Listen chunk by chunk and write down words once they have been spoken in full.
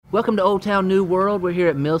Welcome to Old Town New World. We're here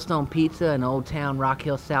at Millstone Pizza in Old Town Rock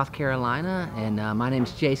Hill, South Carolina, and my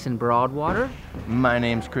name's Jason Broadwater. My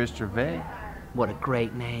name's Chris Gervais. What a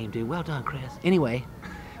great name, dude. Well done, Chris. Anyway,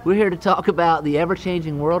 we're here to talk about the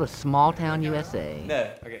ever-changing world of small town USA.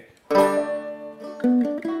 No, okay.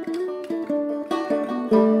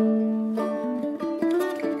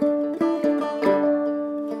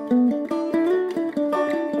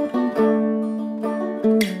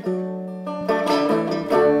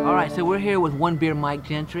 So we're here with One Beer Mike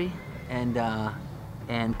Gentry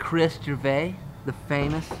and Chris Gervais, the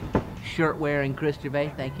famous shirt-wearing Chris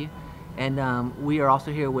Gervais. Thank you. And we are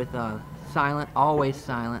also here with silent, always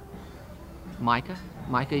silent, Micah.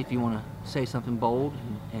 Micah, if you want to say something bold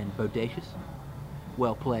and bodacious,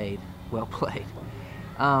 well played. Well played.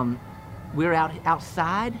 We're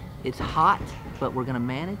outside. It's hot, but we're going to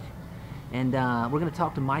manage. And we're going to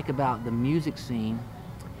talk to Mike about the music scene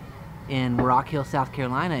in Rock Hill, South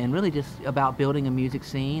Carolina, and really just about building a music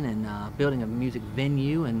scene and building a music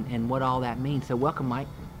venue and what all that means. So welcome, Mike.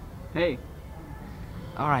 Hey.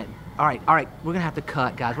 All right. We're gonna have to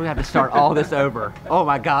cut, guys. We're gonna have to start all this over. Oh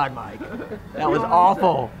my God, Mike, that was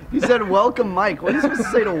awful. You said welcome, Mike. What are you supposed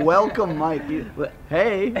to say to welcome, Mike?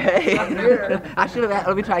 Hey. I'm here. I should have.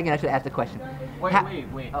 Let me try again. I should have asked the question.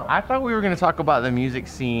 Wait. Oh. I thought we were going to talk about the music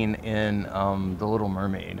scene in The Little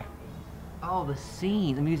Mermaid. Oh, the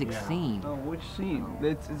scene, the music scene. Oh, which scene?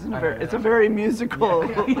 It's a very musical.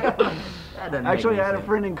 Actually, I had a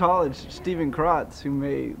friend in college, Stephen Krotz, who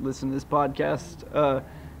may listen to this podcast.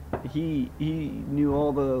 He knew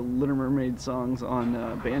all the Little Mermaid songs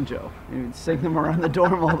on banjo. He would sing them around the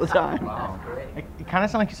dorm all the time. Wow. It kind of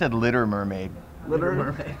sounded like you said Litter Mermaid. Little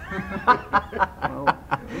Mermaid. Well,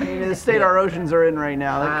 I mean, the state our oceans are in right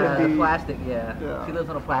now, that could be plastic. Yeah. She lives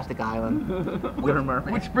on a plastic island. Little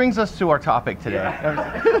Mermaid. Which brings us to our topic today.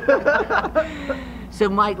 Yeah. So,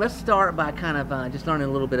 Mike, let's start by kind of just learning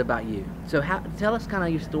a little bit about you. So, tell us kind of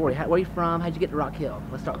your story. Where are you from? How'd you get to Rock Hill?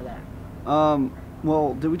 Let's start with that.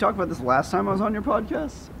 Well, did we talk about this last time I was on your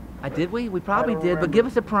podcast? Did we? We probably did, but give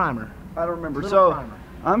us a primer. I don't remember. So,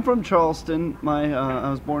 I'm from Charleston. I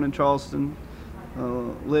was born in Charleston.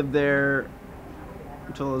 Lived there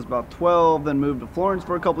until I was about 12, then moved to Florence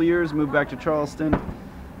for a couple years, moved back to Charleston,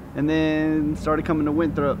 and then started coming to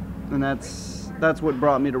Winthrop, and that's what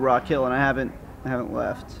brought me to Rock Hill, and I haven't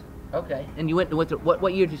left. Okay. And you went to Winthrop.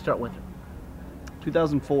 What year did you start Winthrop?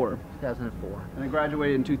 2004. 2004. And I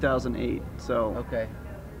graduated in 2008, so... Okay.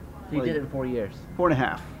 So you did it in 4 years?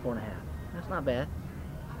 4.5. 4.5. That's not bad.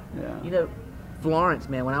 Yeah. You know, Florence,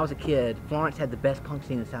 man, when I was a kid, Florence had the best punk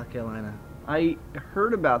scene in South Carolina. I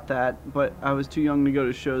heard about that, but I was too young to go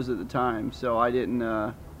to shows at the time, so I didn't.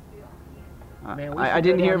 I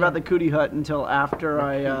didn't hear about the Cootie Hut until after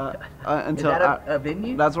Is that a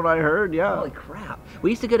venue? That's what I heard. Yeah. Holy crap! We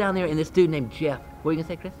used to go down there, and this dude named Jeff. What were you gonna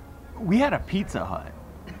say, Chris? We had a Pizza Hut.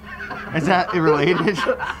 Is that related?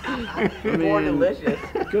 More delicious.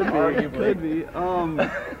 Could be.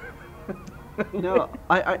 No,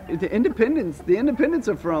 the Independents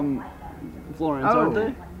are from Florence, aren't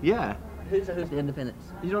they? Yeah. Who's the Independents?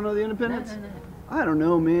 You don't know the Independents? No. I don't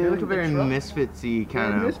know, man. They look very misfitsy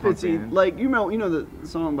kind of. Misfitsy, like you know the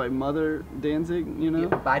song by Mother Danzig, you know?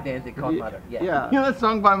 Yeah, by Danzig called Mother. Yeah. You know that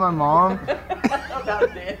song by my mom?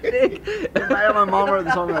 About Danzig? My mom wrote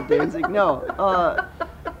the song about Danzig. No,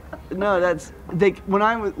 that's when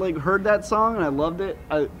I heard that song and I loved it.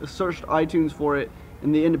 I searched iTunes for it,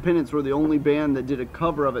 and the Independents were the only band that did a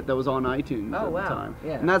cover of it that was on iTunes at the time.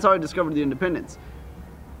 Yeah. And that's how I discovered the Independents.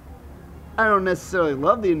 I don't necessarily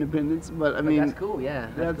love the Independents, but I mean, that's cool. Yeah,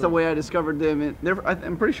 that's the way I discovered them. And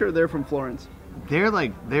I'm pretty sure they're from Florence. They're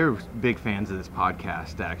big fans of this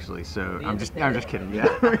podcast, actually. So I'm just kidding. Yeah.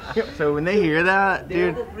 So when they hear that,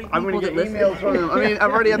 dude, I'm gonna get emails from them. I mean,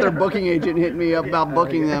 I've already had their booking agent hit me up about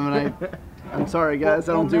booking them, and I'm sorry, guys.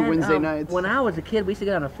 I don't do Wednesday nights. When I was a kid, we used to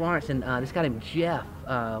go down to Florence, and this guy named Jeff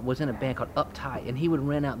was in a band called Uptight, and he would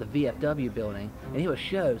rent out the VFW building, and he would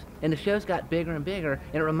shows, and the shows got bigger and bigger,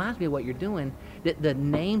 and it reminds me of what you're doing, that the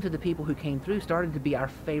names of the people who came through started to be our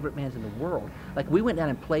favorite bands in the world. Like, we went down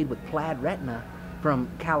and played with Plaid Retina from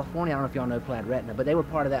California. I don't know if y'all know Plaid Retina, but they were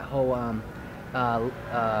part of that whole,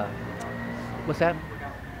 what's that?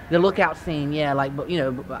 The Lookout scene, yeah, like, you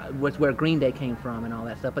know, was where Green Day came from and all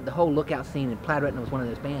that stuff. But the whole Lookout scene, and Plaid Retina was one of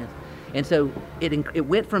those bands. And so it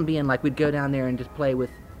went from being like we'd go down there and just play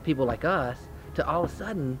with people like us to all of a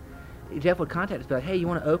sudden, Jeff would contact us, be like, hey, you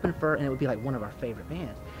want to open for, and it would be like one of our favorite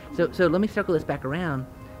bands. So let me circle this back around.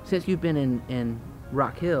 Since you've been in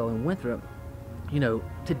Rock Hill and Winthrop, you know,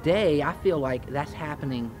 today I feel like that's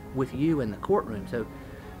happening with you in the courtroom. So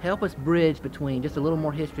help us bridge between, just a little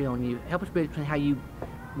more history on you, help us bridge between how you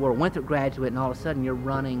were a Winthrop graduate, and all of a sudden you're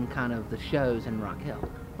running kind of the shows in Rock Hill.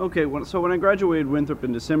 Okay, so when I graduated Winthrop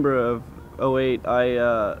in December of '08,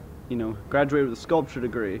 I graduated with a sculpture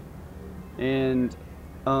degree, and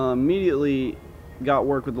immediately got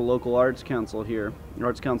work with the local arts council here, the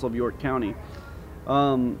Arts Council of York County.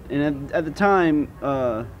 And at the time,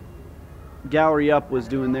 Gallery Up was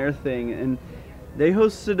doing their thing, and they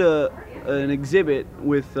hosted an exhibit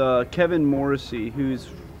with Kevin Morrissey, who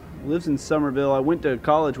lives in Somerville. I went to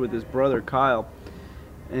college with his brother Kyle,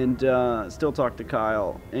 and still talk to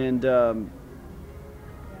Kyle. And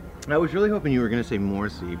I was really hoping you were going to say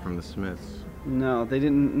Morrissey from the Smiths. No, they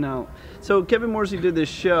didn't. No. So Kevin Morrissey did this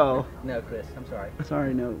show. No, Chris, I'm sorry.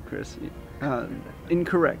 Sorry, no, Chris.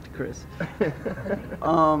 Incorrect, Chris.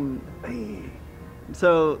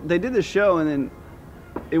 So they did this show, and then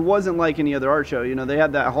it wasn't like any other art show. They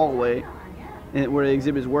had that hallway where the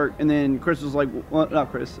exhibits work, and then Chris was like, well,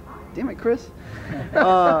 not Chris. Damn it, Chris.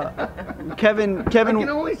 Kevin. I can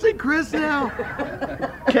only say Chris now.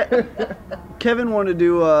 Kevin wanted to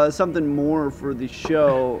do something more for the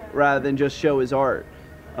show rather than just show his art.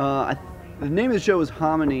 The name of the show was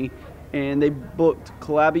Hominy, and they booked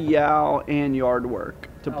Calabby Yao and Yardwork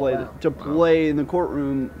to play in the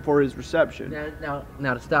courtroom for his reception.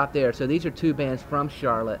 Now to stop there. So these are two bands from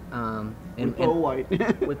Charlotte. With Bo White.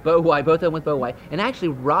 With Bo White, both of them with Bo White. And actually,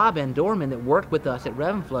 Robin Dorman, that worked with us at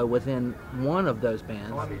Revenflow, was in one of those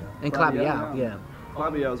bands. And Calabby Yao, yeah.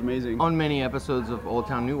 Calabby Yao was amazing. On many episodes of Old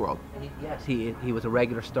Town New World. Yes, he was a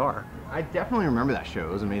regular star. I definitely remember that show.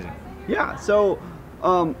 It was amazing. Yeah, so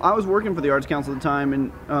I was working for the Arts Council at the time,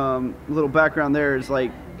 and a little background there is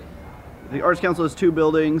like the Arts Council has two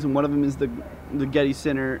buildings, and one of them is the Getty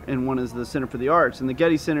Center, and one is the Center for the Arts. And the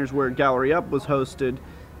Getty Center is where Gallery Up was hosted,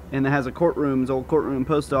 and it has a courtroom, old courtroom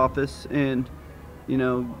post office, and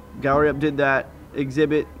Gallery Up did that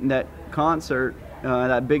exhibit, that concert,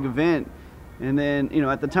 that big event, and then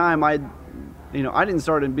at the time I didn't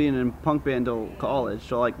start being in a punk band till college,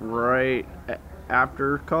 so like right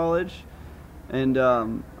after college. And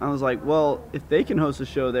I was like, well, if they can host a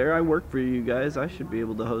show there, I work for you guys, I should be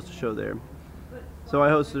able to host a show there. So I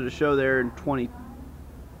hosted a show there in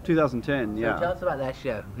 2010, yeah. So tell us about that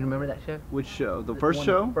show. You remember that show? Which show? The first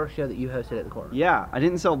show? The first show that you hosted at the courtroom. Yeah, I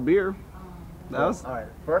didn't sell beer. That was all right.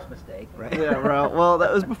 First mistake, right? Yeah, right. Well,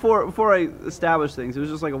 that was before I established things. It was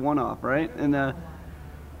just like a one-off, right? And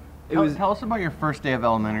Tell us about your first day of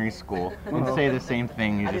elementary school and say the same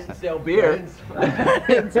thing you just said. Sell beer. I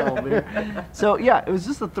didn't sell beer. So yeah, it was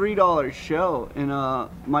just a $3 show, and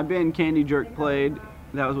my band Candy Jerk played.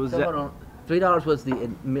 That was hold on. $3 was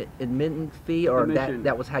the admittance fee, or admission.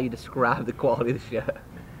 that was how you described the quality of the show?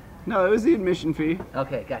 No, it was the admission fee.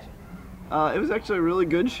 Okay, gotcha. It was actually a really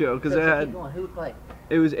good show because keep going. Who would play?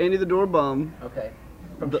 It was Andy the Door Bum. Okay.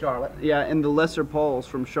 From Charlotte. Yeah, and the Lesser Pauls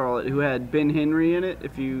from Charlotte, who had Ben Henry in it.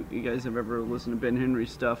 If you guys have ever listened to Ben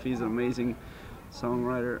Henry's stuff, he's an amazing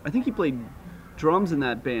songwriter. I think he played drums in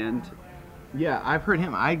that band. Yeah, I've heard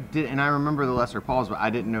him. I did, and I remember the Lesser Pauls, but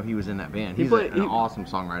I didn't know he was in that band. He's an awesome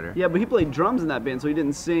songwriter. Yeah, but he played drums in that band, so he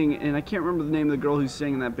didn't sing, and I can't remember the name of the girl who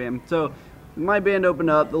sang in that band. So my band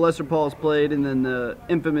opened up, the Lesser Pauls played, and then the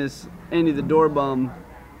infamous Andy the Door Bum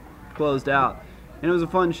closed out. And it was a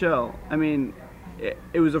fun show. I mean,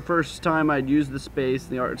 it was the first time I'd used the space.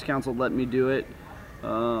 The Arts Council let me do it,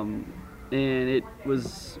 and it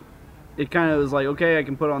kind of was like, okay, I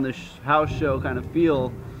can put on this house show kind of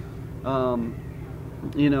feel, and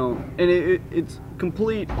it's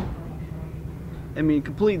complete. I mean,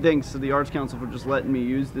 complete thanks to the Arts Council for just letting me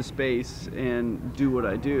use the space and do what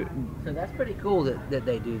I do. So that's pretty cool that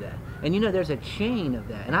they do that. And there's a chain of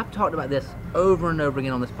that. And I've talked about this over and over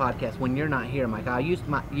again on this podcast when you're not here, Mike. I used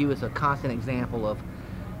you as a constant example of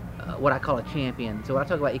what I call a champion. So when I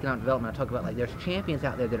talk about economic development, I talk about there's champions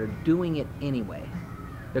out there that are doing it anyway.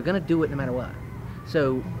 They're going to do it no matter what.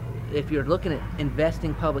 So if you're looking at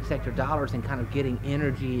investing public sector dollars and kind of getting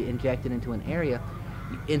energy injected into an area,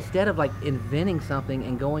 instead of inventing something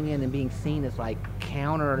and going in and being seen as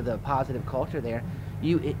counter the positive culture there,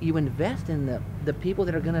 you invest in the people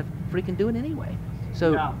that are gonna freaking do it anyway.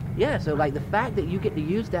 So so the fact that you get to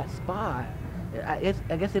use that spot, I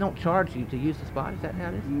guess they don't charge you to use the spot. Is that how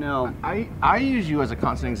it is? No, I use you as a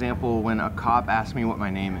constant example when a cop asks me what my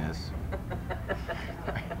name is.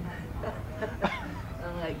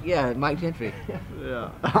 Yeah, Mike Gentry.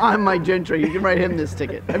 Yeah, I'm Mike Gentry. You can write him this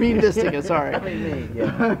ticket. I mean, this ticket. Sorry. I mean me.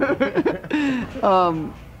 Yeah.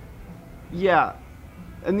 Yeah.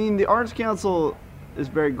 I mean, the Arts Council is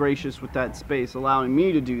very gracious with that space, allowing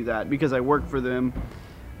me to do that because I work for them,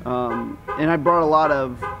 and I brought a lot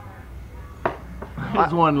of.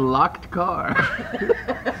 There's one locked car.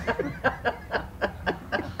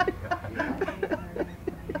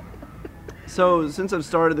 So since I've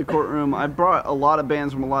started the Courtroom, I've brought a lot of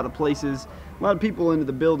bands from a lot of places, a lot of people into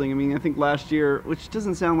the building. I mean, I think last year, which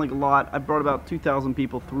doesn't sound like a lot, I brought about 2,000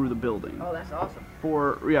 people through the building. Oh, that's awesome.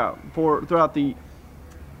 Throughout the...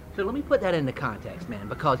 So let me put that into context, man,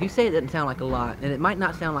 because you say it doesn't sound like a lot, and it might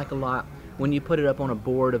not sound like a lot when you put it up on a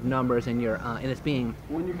board of numbers and it's being...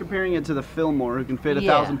 When you're comparing it to the Fillmore, who can fit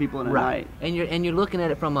 1,000 people in a night. And you're looking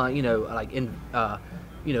at it from how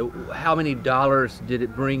many dollars did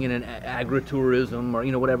it bring in an agritourism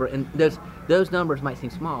or whatever, and those numbers might seem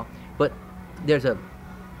small, but there's a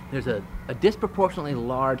disproportionately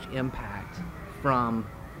large impact from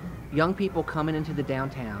young people coming into the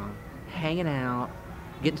downtown, hanging out,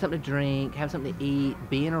 getting something to drink, having something to eat,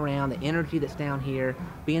 being around, the energy that's down here,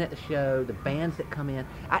 being at the show, the bands that come in.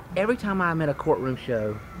 Every time I'm at a Courtroom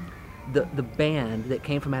show, the band that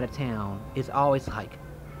came from out of town is always like,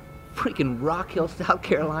 freaking Rock Hill, South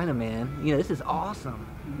Carolina, man. This is awesome.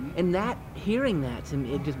 And hearing that to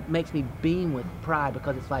me, it just makes me beam with pride,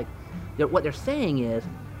 because it's like, what they're saying is,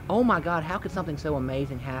 oh my God, how could something so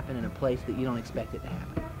amazing happen in a place that you don't expect it to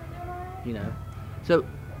happen? So,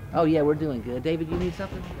 oh yeah, we're doing good. David, you need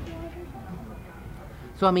something?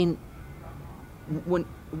 So, I mean, what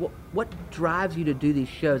drives you to do these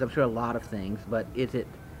shows? I'm sure a lot of things, but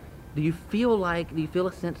do you feel a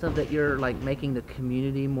sense of that you're like making the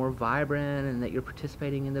community more vibrant and that you're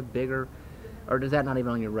participating in the bigger, or is that not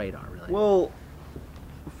even on your radar, really? Well,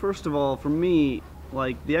 first of all, for me,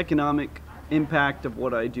 like, the economic impact of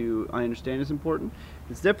what I do, I understand is important.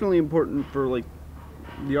 It's definitely important for, like,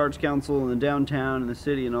 the Arts Council and the downtown and the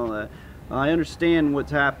city and all that. I understand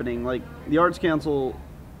what's happening. Like, the Arts Council,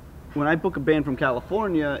 when I book a band from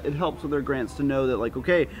California, it helps with their grants to know that, like,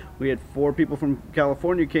 okay, we had 4 people from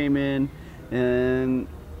California came in, and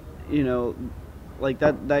like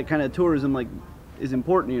that kind of tourism, like, is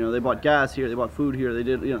important. They bought gas here, they bought food here, they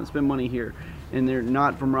did spend money here, and they're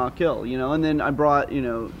not from Rock Hill. And then I brought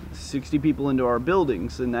 60 people into our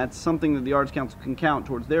buildings, and that's something that the Arts Council can count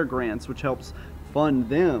towards their grants, which helps fund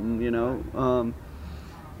them.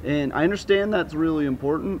 And I understand that's really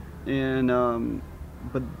important, and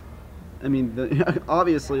but I mean,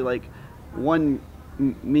 obviously, like, one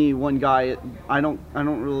guy, I don't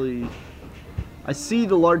really, I see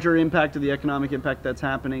the larger impact of the economic impact that's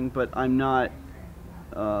happening, but I'm not,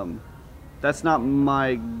 that's not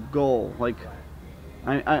my goal. Like,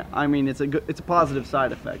 I mean, it's a positive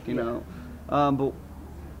side effect, but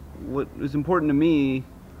what is important to me,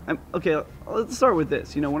 okay, let's start with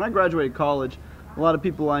this. When I graduated college, a lot of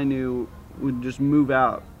people I knew would just move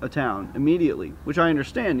out of town immediately, which I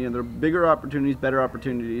understand. There are bigger opportunities, better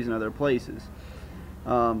opportunities in other places.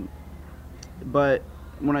 But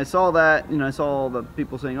when I saw that, I saw all the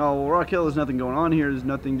people saying, "Oh, well, Rock Hill, there's nothing going on here. There's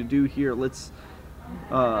nothing to do here. Let's,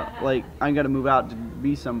 like, I got to move out to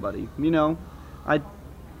be somebody."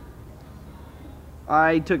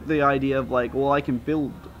 I took the idea of, like, well, I can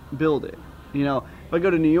build it. If I go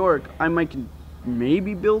to New York, I might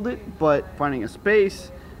maybe build it, but finding a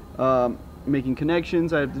space, making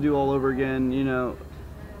connections, I have to do all over again.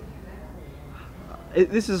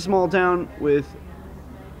 This is a small town with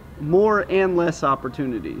more and less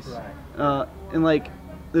opportunities. Right. And, like,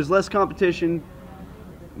 there's less competition,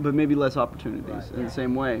 but maybe less opportunities in the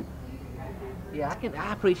same way. Yeah,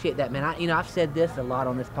 I appreciate that, man. I've said this a lot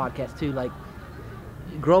on this podcast too. Like,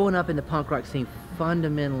 growing up in the punk rock scene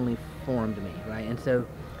fundamentally formed me, right? And so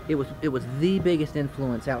it was the biggest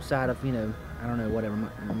influence outside of, I don't know, whatever,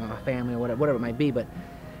 my family or whatever it might be, but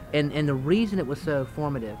and the reason it was so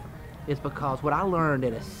formative is because what I learned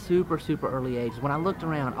at a super, super early age is when I looked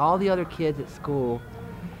around, all the other kids at school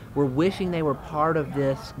were wishing they were part of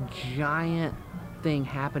this giant thing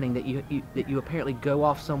happening that you apparently go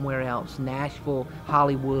off somewhere else, Nashville,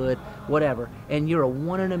 Hollywood, whatever, and you're a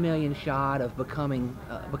 1 in a million shot of becoming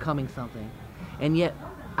something. And yet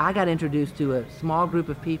I got introduced to a small group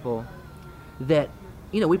of people that,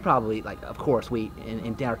 we probably, like, of course, we,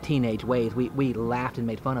 in our teenage ways, we laughed and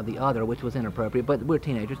made fun of the other, which was inappropriate, but we're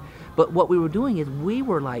teenagers. But what we were doing is we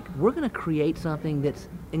were like, we're going to create something that's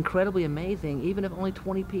incredibly amazing, even if only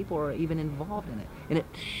 20 people are even involved in it. And it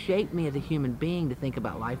shaped me as a human being to think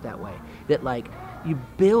about life that way. That, like, you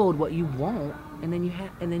build what you want, and then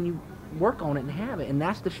you work on it and have it. And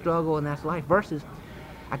that's the struggle, and that's life. Versus,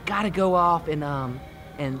 I got to go off and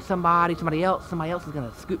somebody else is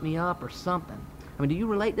going to scoop me up or something. I mean, do you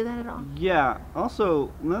relate to that at all? Yeah.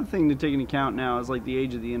 Also, another thing to take into account now is, like, the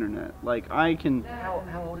age of the internet. Like, I can...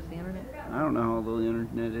 How old is the internet? I don't know how old the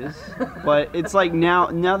internet is. But it's like now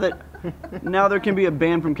there can be a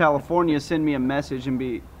band from California send me a message and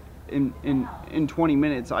be in 20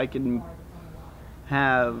 minutes I can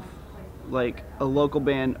have like a local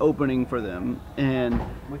band opening for them, and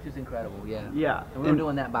which is incredible. Yeah. Yeah. And we were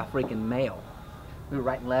doing that by freaking mail. We were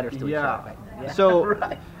writing letters to each other back then. Yeah. So,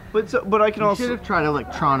 right. but I can also should have tried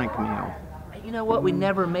electronic mail. You know what? We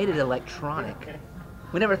never made it electronic.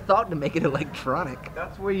 We never thought to make it electronic.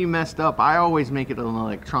 That's where you messed up. I always make it an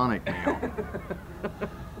electronic mail.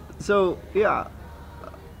 So yeah.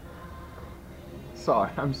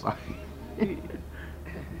 Sorry, I'm sorry.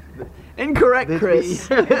 Incorrect,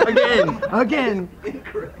 Chris. Again.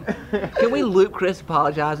 Incorrect. Can we loop Chris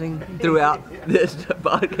apologizing throughout this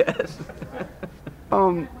podcast?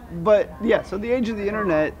 But yeah, so the age of the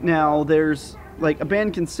internet now, there's like a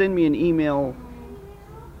band can send me an email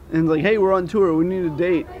and like, hey, we're on tour, we need a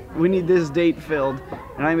date, we need this date filled,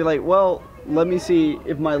 and I'd be like, well, let me see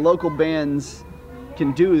if my local bands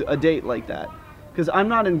can do a date like that, because I'm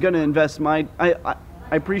not going to invest I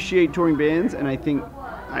appreciate touring bands, and I think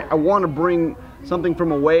I want to bring something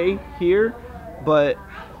from away here, but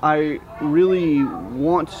I really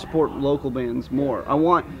want to support local bands more. I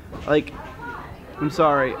want, like, I'm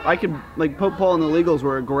sorry, I could, like, Pope Paul and the Legals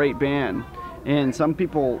were a great band, and some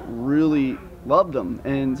people really loved them,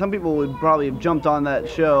 and some people would probably have jumped on that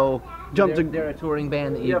show. They're a touring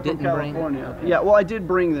band that you didn't bring? Okay. Yeah, well, I did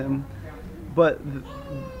bring them, but...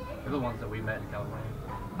 They're the ones that we met in California.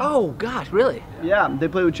 Oh, gosh, really? Yeah, they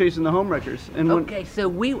play with Chasing the Homewreckers. And okay, so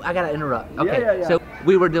I gotta interrupt. Okay, yeah. So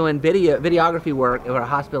we were doing videography work at a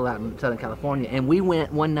hospital out in Southern California, and we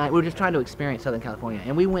went one night, we were just trying to experience Southern California,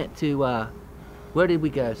 and we went to, where did we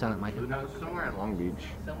go, Silent Mike? Blue Notes, somewhere in Long Beach.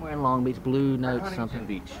 Somewhere in Long Beach, Blue Notes, Huntington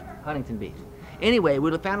Beach. Huntington Beach. Anyway, we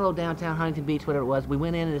found a little downtown Huntington Beach, whatever it was. We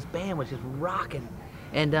went in and this band was just rocking.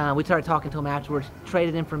 And we started talking to them afterwards,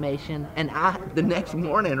 traded information, and the next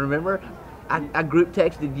morning, remember, I group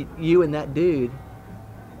texted you and that dude.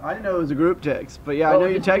 I didn't know it was a group text, but yeah, I know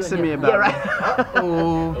you texted me about it. Yeah,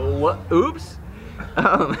 right. What? Oops.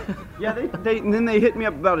 Yeah, and then they hit me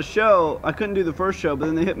up about a show. I couldn't do the first show, but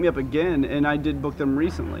then they hit me up again, and I did book them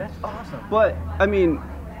recently. That's awesome. But I mean,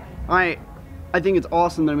 I think it's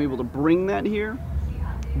awesome that I'm able to bring that here.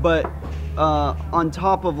 But on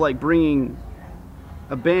top of like bringing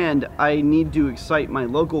a band, I need to excite my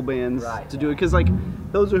local bands to do it, because like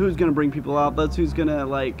those are who's gonna bring people out. That's who's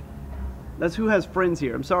gonna that's who has friends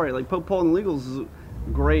here. I'm sorry, like Pope Paul and the Legals is a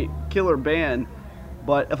great killer band,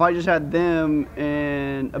 but if I just had them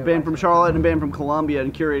and a band from Charlotte and a band from Columbia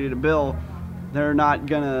and curated a bill,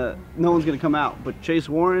 no one's gonna come out. But Chase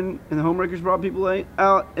Warren and the Homewreckers brought people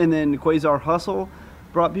out, and then Quasar Hustle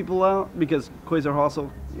brought people out, because Quasar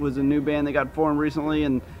Hustle was a new band that got formed recently,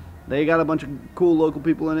 and they got a bunch of cool local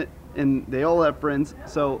people in it, and they all have friends.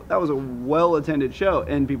 So that was a well-attended show,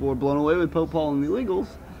 and people were blown away with Pope Paul and the Illegals.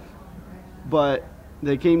 But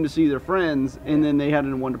they came to see their friends, and then they had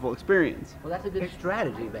a wonderful experience. Well, that's a good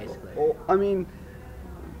strategy, basically. Well, I mean,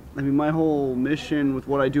 my whole mission with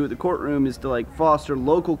what I do at the Courtroom is to like foster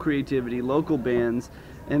local creativity, local bands,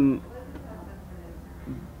 and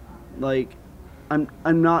like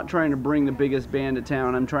I'm not trying to bring the biggest band to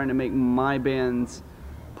town. I'm trying to make my bands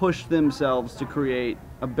push themselves to create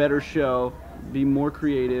a better show, be more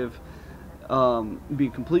creative, be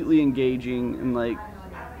completely engaging, and like,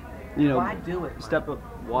 you know, why do it, step up.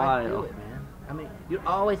 Why do it, man? I mean, you're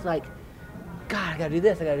always like, God, I gotta do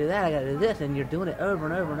this, I gotta do that, I gotta do this, and you're doing it over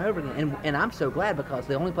and over and over again. And I'm so glad, because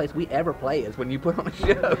the only place we ever play is when you put on a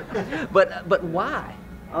show. but why?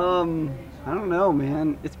 I don't know,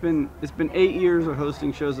 man. It's been 8 years of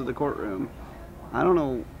hosting shows at the Courtroom. I don't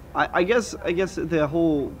know. I guess the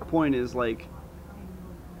whole point is like,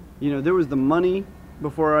 you know, there was the money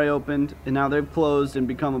before I opened, and now they've closed and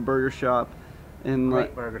become a burger shop. And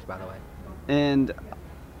great burgers, by the way. And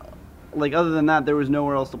like, other than that, there was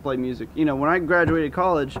nowhere else to play music. You know, when I graduated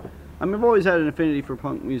college, I mean, I've always had an affinity for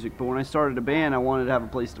punk music, but when I started a band, I wanted to have a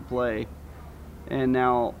place to play. And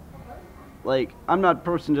now, like, I'm not a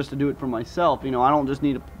person just to do it for myself. You know, I don't just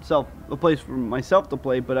need a place for myself to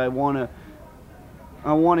play, but I want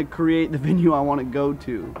to create the venue I want to go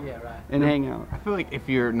to. Yeah, right. And hang out. I feel like if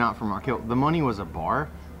you're not from Rock Hill, the money was a bar.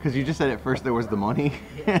 Because you just said at first there was the money,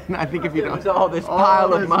 and I think if you don't, it was all this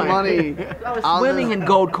pile of money. I was swimming in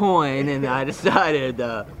gold coin, and I decided.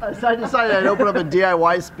 I decided I'd open up a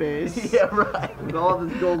DIY space. Yeah, right. With all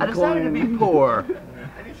this gold coin. I decided to be poor.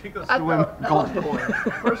 I need to go swim gold coin.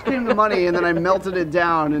 First came the money, and then I melted it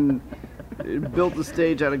down and built the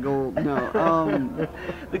stage out of gold. No,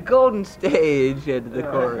 the golden stage at the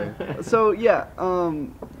Courtroom. So yeah,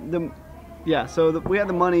 we had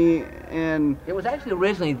the money, and it was actually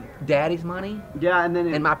originally Daddy's money. Yeah, and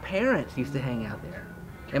then and my parents used to hang out there,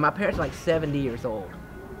 and my parents are like 70 years old.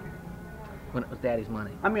 when it was Daddy's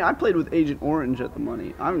money. I mean, I played with Agent Orange at the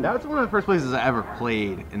Money. That was one of the first places I ever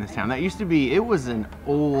played in this town. That used to be, it was an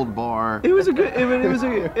old bar. It was a good, I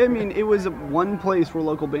mean, it was one place where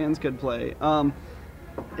local bands could play.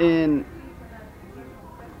 And,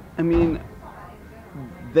 I mean,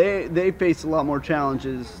 they faced a lot more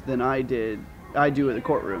challenges than I do at the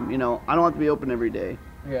Courtroom. You know, I don't have to be open every day.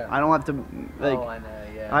 Yeah. I don't have to, like... Oh, I know,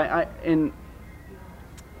 yeah.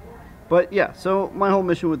 But yeah, so my whole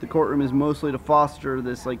mission with the Courtroom is mostly to foster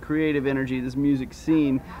this like creative energy, this music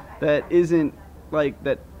scene that isn't like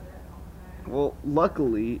that. Well,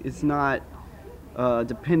 luckily, it's not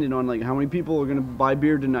dependent on like how many people are going to buy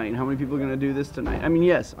beer tonight, how many people are going to do this tonight. I mean,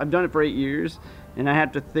 yes, I've done it for 8 years, and I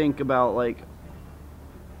have to think about like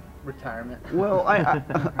retirement. Well, I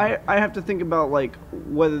have to think about like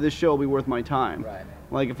whether this show will be worth my time. Right.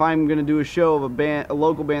 Like if I'm gonna do a show of a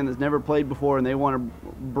local band that's never played before, and they want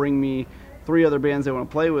to bring me 3 other bands they want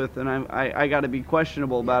to play with, and I got to be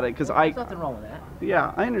questionable about it because There's nothing wrong with that.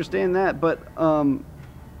 Yeah, I understand that, but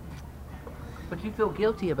you feel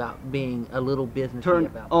guilty about being a little businessy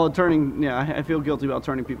about. Turning. Yeah, I feel guilty about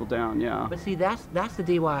turning people down. Yeah. But see, that's the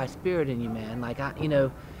DIY spirit in you, man. Like I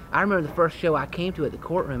remember the first show I came to at the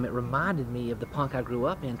Courtroom. It reminded me of the punk I grew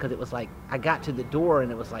up in because it was like I got to the door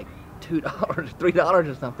and it was like $2, $3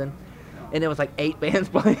 or something, and there was like 8 bands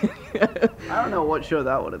playing. I don't know what show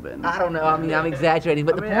that would have been. I don't know. I mean, I'm exaggerating,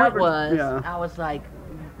 but the point was, yeah. I was like,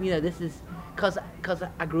 this is because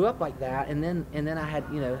I grew up like that, and then I had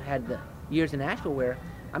had the years in Nashville where,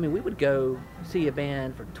 I mean, we would go see a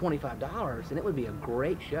band for $25, and it would be a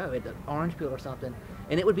great show at the Orange Peel or something,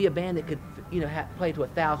 and it would be a band that could, play to a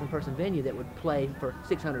 1,000-person venue that would play for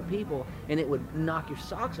 600 people, and it would knock your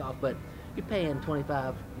socks off. But you're paying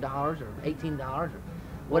 $25 or $18 or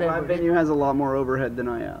whatever. Well, my venue has a lot more overhead than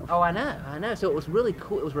I have. Oh, I know. So it was really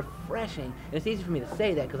cool. It was refreshing, and it's easy for me to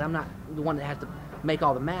say that because I'm not the one that has to make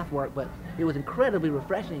all the math work. But it was incredibly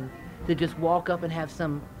refreshing to just walk up and have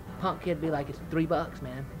some punk kid be like, "It's $3,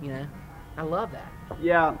 man." I love that.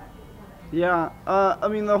 Yeah. I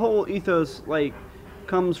mean, the whole ethos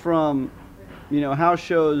comes from, house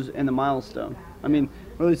shows and the Milestone. I mean,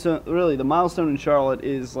 really, the Milestone in Charlotte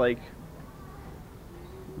is like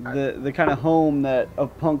the kind of home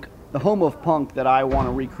of punk that I want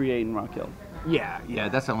to recreate in Rock Hill. Yeah,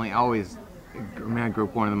 that's only always. I mean, I grew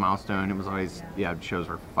up going to the Milestone. It was always shows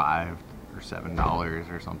were $5 or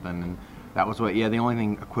 $7 or something, and that was what. Yeah, the only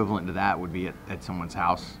thing equivalent to that would be at someone's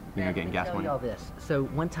house, getting gas money. All this. So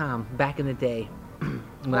one time back in the day,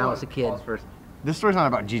 when I was a kid. First. This story's not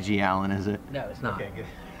about G.G. Allen, is it? No, it's not. Okay, good.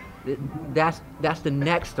 That's the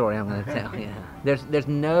next story I'm going to tell. Yeah, there's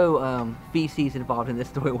no feces involved in this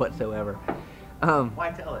story whatsoever.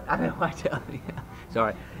 Why tell it? I know why tell it. Yeah.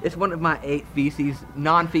 Sorry, it's one of my 8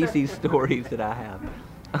 non-feces stories that I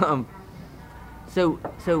have. So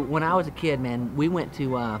when I was a kid, man, we went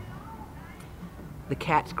to the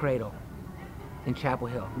Cat's Cradle in Chapel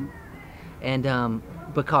Hill, and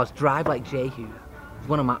because Drive Like Jehu,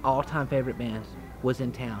 one of my all-time favorite bands, was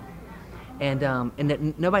in town. And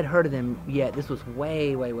nobody heard of them yet. This was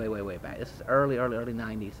way back. This is early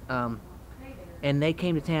 90s. And they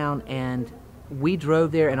came to town, and we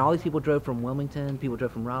drove there, and all these people drove from Wilmington, people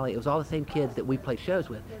drove from Raleigh. It was all the same kids that we played shows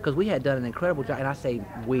with, because we had done an incredible job. And I say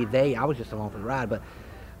I was just along for the ride, but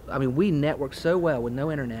I mean, we networked so well with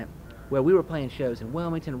no internet, where we were playing shows in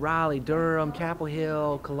Wilmington, Raleigh, Durham, Chapel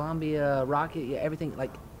Hill, Columbia, Rocket, everything,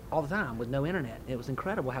 like all the time with no internet. It was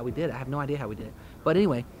incredible how we did it. I have no idea how we did it. But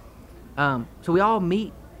anyway, so we all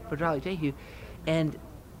meet for Drive Like Jehu, and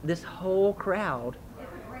this whole crowd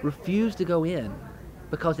refused to go in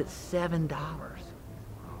because it's $7.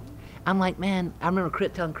 I'm like, man, I remember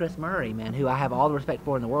telling Chris Murray, man, who I have all the respect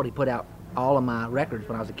for in the world. He put out all of my records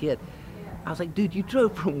when I was a kid. I was like, dude, you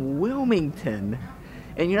drove from Wilmington,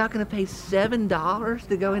 and you're not going to pay $7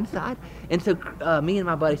 to go inside? And so me and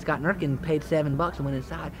my buddy Scott Nurkin paid $7 and went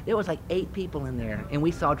inside. There was like 8 people in there, and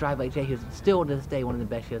we saw Drive Like Jehu. Still to this day, one of the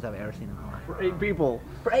best shows I've ever seen in my life. For 8 people?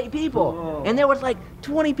 For 8 people. Oh. And there was like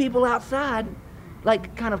 20 people outside,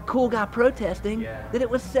 like kind of cool guy protesting that it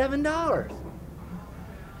was $7.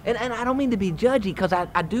 And I don't mean to be judgy, because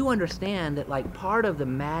I do understand that like part of the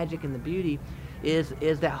magic and the beauty is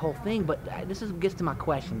that whole thing. But gets to my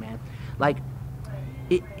question, man. Like,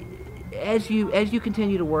 as you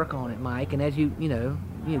continue to work on it, Mike, and as you get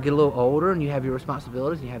a little older and you have your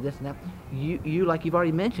responsibilities and you have this and that, you like you've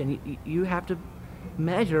already mentioned, you have to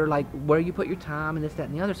measure like where you put your time and this, that,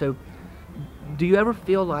 and the other. So do you ever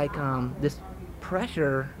feel like this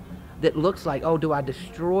pressure that looks like, oh, do I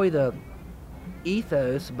destroy the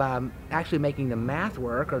ethos by actually making the math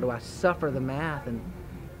work, or do I suffer the math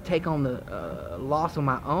take on the loss on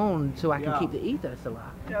my own so I can Yeah. keep the ethos alive.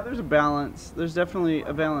 Yeah, there's a balance. There's definitely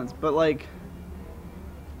a balance, but like,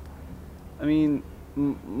 I mean,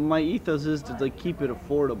 my ethos is to like keep it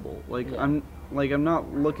affordable. Like Yeah. I'm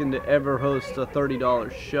not looking to ever host a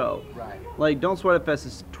 $30 show. Right. Like Don't Sweat It Fest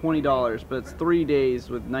is $20, but it's 3 days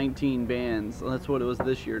with 19 bands. That's what it was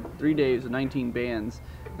this year. 3 days with 19 bands.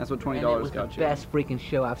 That's what $20 And it was got the you. best freaking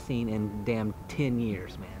show I've seen in damn 10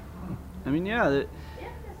 years, man. I mean, yeah.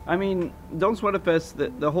 Don't Sweat It Fest.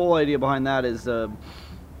 The whole idea behind that is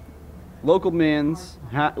local bands.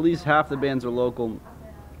 At least half the bands are local,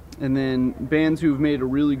 and then bands who've made a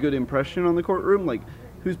really good impression on the Courtroom. Like,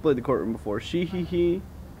 who's played the Courtroom before? She He He,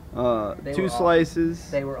 They were Two awesome.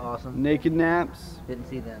 Slices, They were awesome. Naked Naps, Didn't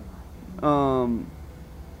see them.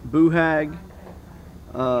 Boo Hag,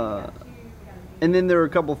 and then there are a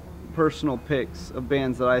couple personal picks of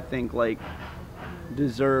bands that I think like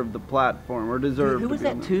deserve the platform or deserve. Who to was be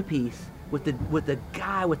that on the- two-piece with the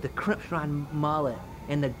guy with the Crimpshrine mullet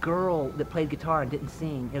and the girl that played guitar and didn't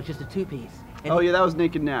sing? It was just a two-piece. And Oh yeah, that was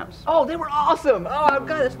Naked Naps. Oh, they were awesome! Oh, God,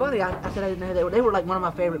 that's funny. I said I didn't know they were like one of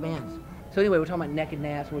my favorite bands. So anyway, we're talking about Naked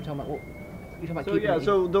Naps. We're talking about you're talking about So keeping yeah, it-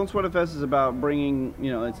 so Don't Sweat It Fest is about bringing,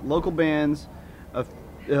 it's local bands, of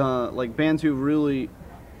like bands who really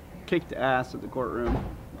kicked ass at the Courtroom,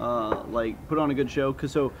 like put on a good show.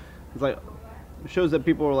 Cause so it's like shows that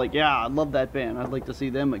people are like, yeah, I love that band. I'd like to see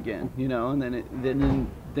them again, and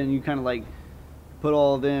then you kind of like put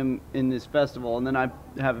all of them in this festival, and then I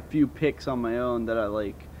have a few picks on my own that I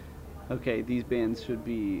like. Okay, these bands should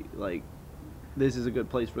be like, this is a good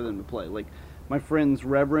place for them to play. Like my friends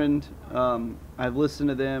Reverend, I've listened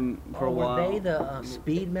to them for a while. Were they the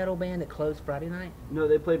speed metal band that closed Friday night? No,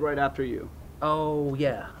 they played right after you. Oh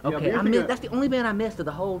yeah. Yeah, Okay, but you're that's the only band I missed of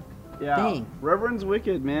the whole Yeah, thing. Reverend's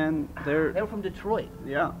wicked, man. They were from Detroit.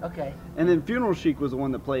 Yeah. Okay. And then Funeral Chic was the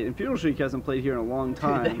one that played, and Funeral Chic hasn't played here in a long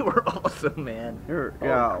time. Dude, they were awesome, man. They're,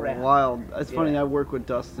 Holy yeah, crap. wild. It's funny. Yeah. I work with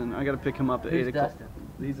Dustin. I got to pick him up at Who's 8 o'clock. Dustin?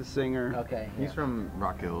 He's a singer. Okay. He's yeah. from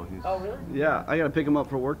Rock Hill. He's, Oh really? Yeah, I got to pick him up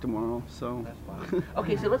for work tomorrow. So. That's fine.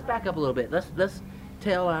 Okay, so let's back up a little bit. Let's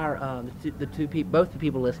tell our both the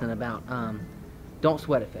people listening about Don't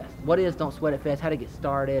Sweat It Fest. What is Don't Sweat It Fest? How did it get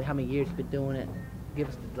started? How many years you've been doing it? Give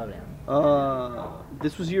us the lowdown.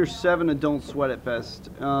 This was year 7 of Don't Sweat It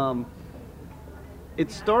Fest.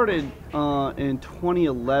 It started in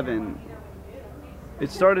 2011.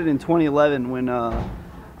 It started in 2011 when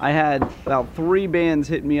I had about 3 bands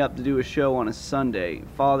hit me up to do a show on a Sunday,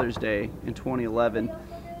 Father's Day in 2011.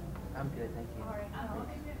 I'm good, thank you.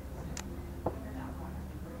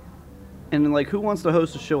 And then, like, who wants to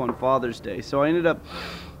host a show on Father's Day? So I ended up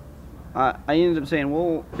saying,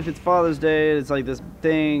 well, if it's Father's Day, it's like this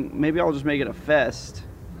thing, maybe I'll just make it a fest.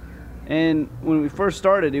 And when we first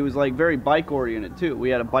started, it was like very bike oriented too. We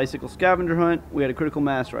had a bicycle scavenger hunt, we had a critical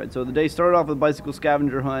mass ride. So the day started off with a bicycle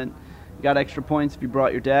scavenger hunt. You got extra points if you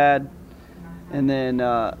brought your dad. And then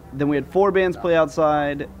we had 4 bands play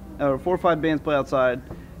outside, or 4 or 5 bands play outside.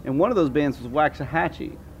 And one of those bands was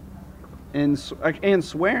Waxahachie. And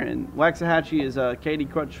Swearin'. Waxahachie is Katie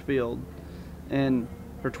Crutchfield, and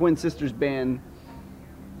her twin sister's band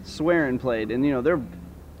Swearin' played, and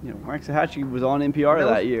Waxahachie was on NPR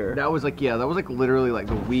that year. That was like literally like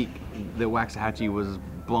the week that Waxahachie was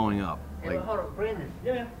blowing up. Hey, Like, hold on, Brendan.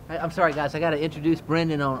 Yeah. I'm sorry, guys. I got to introduce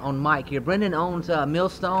Brendan on mic here. Brendan owns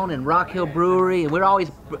Millstone and Rock Hill Brewery, and we're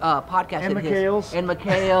always podcasting. And McHale's. And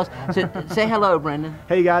McHale's. So say hello, Brendan.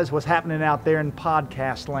 Hey guys, what's happening out there in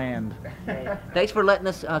podcast land? Hey, thanks for letting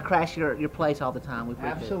us crash your place all the time. We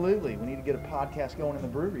appreciate Absolutely, we need to get a podcast going in the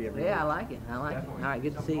brewery every it. week. Yeah, I like it. All right,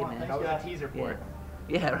 good to see you, man. That was a teaser for it.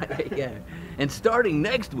 Yeah, right. Yeah. And starting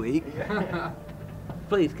next week,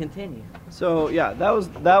 please continue. So yeah,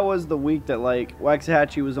 that was the week that like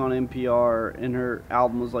Waxahachie was on NPR, and her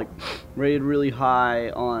album was like rated really high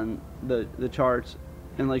on the charts,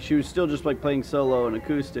 and like she was still just like playing solo and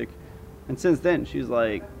acoustic, and since then she's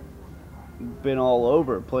like been all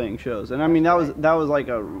over playing shows. And I mean that was like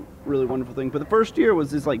a really wonderful thing. But the first year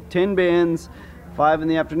was just like 10 bands, 5 in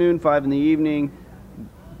the afternoon, 5 in the evening,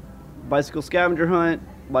 bicycle scavenger hunt,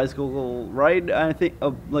 bicycle ride, I think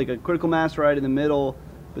like a critical mass ride in the middle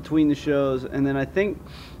between the shows. And then I think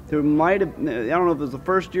there might have, I don't know if it was the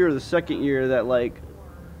first year or the second year, that like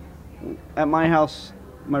at my house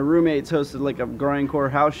my roommates hosted like a grindcore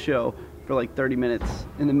house show for like 30 minutes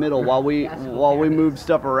in the middle while we moved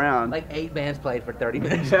stuff around. Like 8 bands played for 30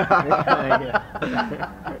 minutes. Yeah,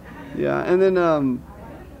 and then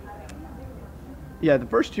yeah, the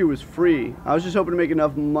first year was free. I was just hoping to make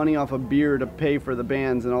enough money off of beer to pay for the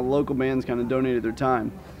bands, and all the local bands kind of donated their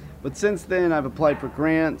time. But since then, I've applied for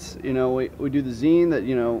grants. You know, we do the zine that,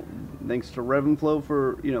 you know, thanks to Revenflow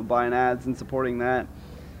for, you know, buying ads and supporting that.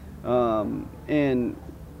 And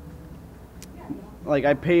like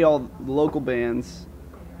I pay all the local bands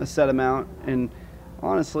a set amount, and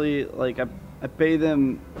honestly, like I pay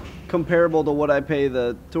them comparable to what I pay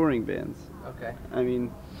the touring bands. Okay. I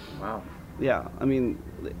mean, Wow. yeah, I mean,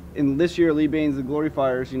 in this year, Lee Baines, the Glory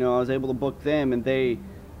Fires, you know, I was able to book them, and they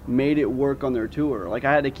made it work on their tour. Like,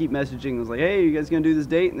 I had to keep messaging. I was like, hey, you guys gonna do this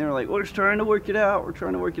date? And they were like, we're just trying to work it out. We're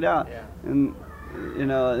trying to work it out. Yeah. And, you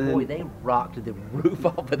know, and Boy, they rocked the roof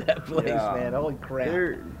off of that place, Yeah. man. Holy crap.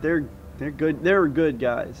 they're good. They're good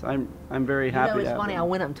guys. I'm very happy. You know, to it's have funny. them. I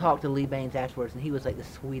went up and talked to Lee Baines afterwards, and he was like the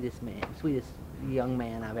sweetest man, sweetest young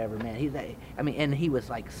man I've ever met. I mean, and he was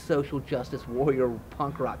like social justice warrior,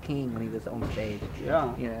 punk rock king when he was on stage.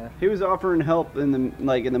 Yeah. Yeah. He was offering help in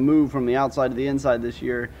the move from the outside to the inside this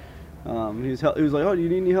year. He was like, oh, do you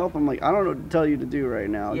need any help? I'm like, I don't know what to tell you to do right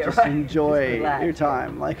now. Yeah, Just right. enjoy Just relax. your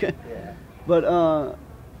time. Like, Yeah. but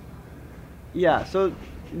yeah. So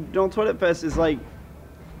Don't Sweat It Fest is like,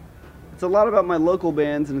 it's a lot about my local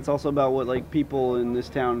bands, and it's also about what like people in this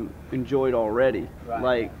town enjoyed already. Right.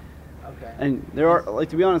 Like, Okay. and there are, like,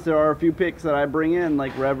 to be honest, there are a few picks that I bring in,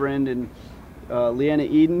 like Reverend and Leanna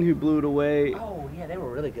Eden, who blew it away. Oh yeah, they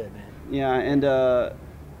were really good, man. Yeah,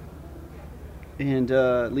 and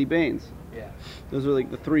Lee Baines. Yeah. Those are like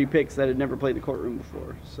the three picks that had never played the Courtroom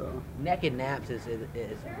before. So Naked Naps is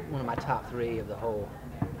one of my top 3 of the whole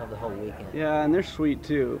weekend. yeah, and they're sweet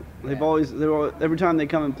too. They've Yeah. always every time they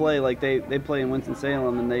come and play, like they play in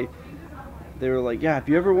Winston-Salem, and they were like, yeah, if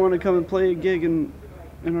you ever want to come and play a gig in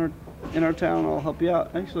our town, I'll help you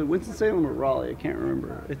out. Actually, Winston-Salem or Raleigh, I can't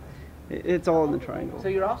remember. It's all in the triangle. So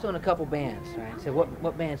you're also in a couple bands, right? So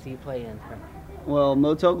what bands do you play in? Well,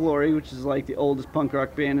 Motel Glory, which is like the oldest punk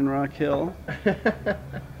rock band in Rock Hill.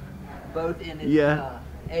 Both in its Yeah.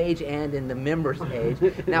 age and in the members' age.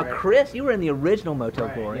 Now, Chris, you were in the original Motel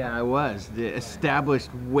Glory. Yeah, I was. Established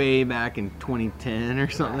way back in 2010 or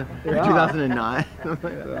something. Or Yeah. 2009.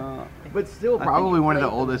 But still I probably you one of the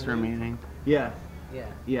played oldest the music. remaining. Yeah. Yeah.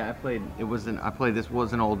 Yeah, this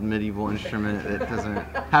was an old medieval instrument that doesn't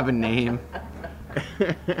have a name.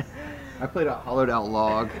 I played a hollowed out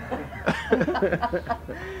log.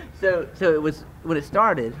 So it was when it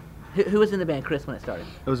started. Who was in the band, Chris, when it started?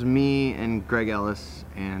 It was me and Greg Ellis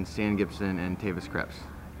and Stan Gibson and Tavis Krebs.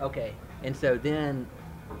 Okay, and so then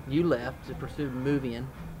you left to pursue moving.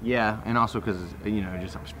 Yeah, and also because, you know,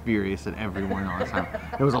 just I was furious at everyone all the time.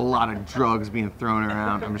 There was a lot of drugs being thrown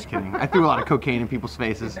around. I'm just kidding. I threw a lot of cocaine in people's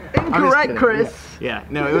faces. I'm just Incorrect, kidding. Chris. Yeah,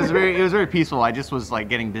 no, it was very peaceful. I just was like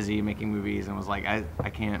getting busy making movies and was like, I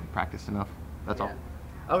can't practice enough. That's all.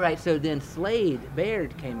 All right, so then Slade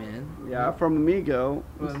Baird came in. Yeah, from Amigo.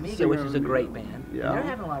 From Amiga, Singer which of is a Amigo. great band. Yeah. And they're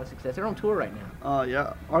having a lot of success. They're on tour right now.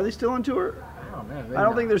 Yeah. Are they still on tour? I don't know. I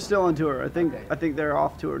don't think they're still on tour. Okay. I think they're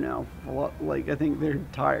off tour now. Like, I think they're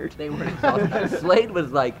tired. They were exhausted. Slade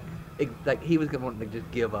was like he was going to just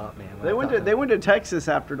give up, man. They went to Texas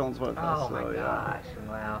after Don't Sweat Fest. Oh so, my yeah. gosh!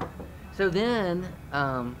 Wow. So then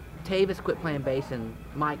Tavis quit playing bass and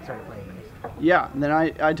Mike started playing bass. Yeah, and then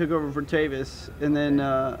I took over for Tavis, and then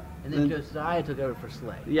And then Josiah took over for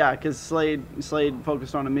Slade. yeah, because Slade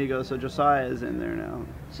focused on Amigo, so Josiah is in there now.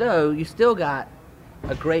 So you still got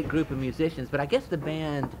a great group of musicians, but I guess the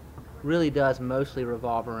band really does mostly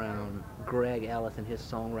revolve around Greg Ellis and his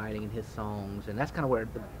songwriting and his songs, and that's kind of where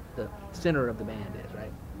the center of the band is,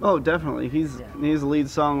 right? Oh, definitely. He's Yeah. the lead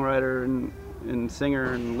songwriter and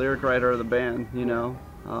singer and lyric writer of the band. You know.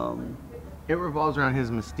 It revolves around his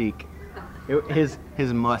mystique,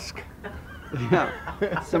 his musk.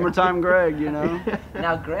 Yeah. Summertime Greg. You know.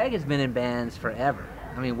 Now Greg has been in bands forever.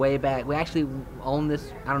 I mean, way back. We actually own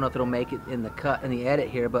this. I don't know if it'll make it in the edit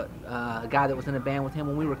here, but a guy that was in a band with him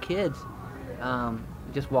when we were kids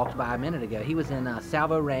just walked by a minute ago. He was in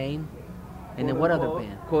Salvo Rain, and then what other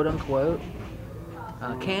band? Quote unquote.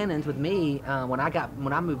 Cannons with me when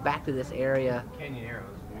I moved back to this area. Canyon Arrows.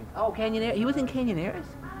 Oh, Canyon Arrows. He was in Canyon Arrows.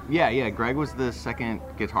 Yeah. Greg was the second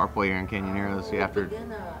guitar player in Canyon Arrows. After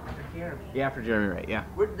Jeremy. Yeah, after Jeremy, right? Yeah.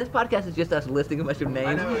 This podcast is just us listing a bunch of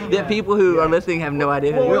names know, that people who are listening have no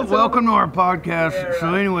idea who they are. Welcome to our podcast. Yeah,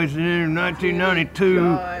 So, anyways, in 1992,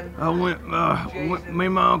 John, I went. Me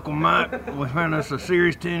and my uncle Mike, we found us a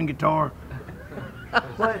Series 10 guitar.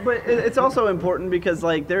 but it's also important because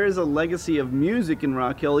like there is a legacy of music in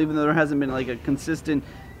Rock Hill, even though there hasn't been like a consistent,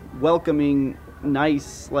 welcoming,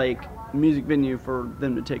 nice like music venue for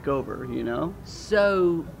them to take over. You know.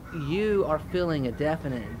 So you are filling a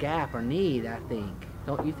definite gap or need, I think.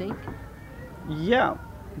 Don't you think? Yeah,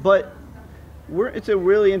 but It's a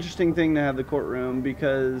really interesting thing to have the courtroom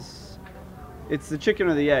because it's the chicken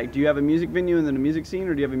or the egg. Do you have a music venue and then a music scene,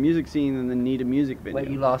 or do you have a music scene and then need a music venue? Wait,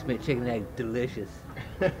 you lost me at chicken and egg. Delicious.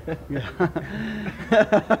 Yeah.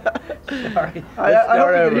 Sorry. I hope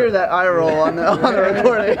you can hear that eye roll on the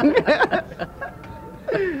recording.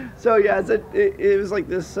 So yeah, it was like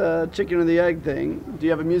this chicken or the egg thing. Do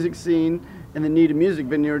you have a music scene and then need a music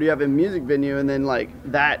venue, or do you have a music venue and then like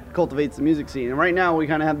that cultivates the music scene? And right now we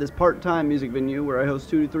kind of have this part-time music venue where I host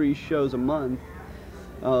 2 to 3 shows a month.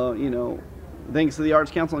 You know, thanks to the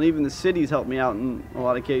Arts Council, and even the city's helped me out in a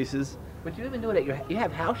lot of cases. But you even do it at you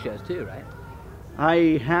have house shows too, right?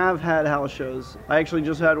 I have had house shows. I actually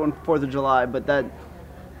just had one for 4th of July, but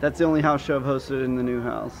that's the only house show I've hosted in the new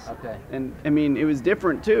house. Okay. And I mean, it was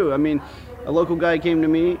different too. I mean, a local guy came to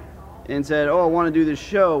me and said, "Oh, I want to do this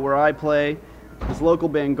show where I play, this local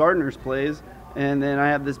band Gardeners plays, and then I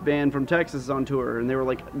have this band from Texas on tour," and they were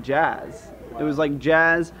like jazz. Wow. It was like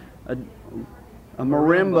jazz, a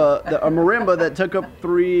marimba that took up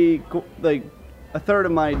a third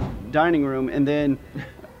of my dining room, and then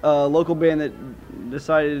a local band that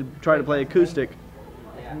decided to try to play acoustic.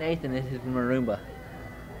 Nathan is his marimba.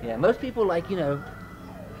 Yeah, most people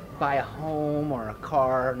buy a home or a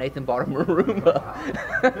car. Nathan bought a marimba.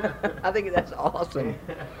 I think that's awesome.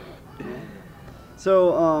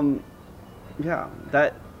 So, yeah,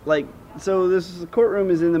 so this courtroom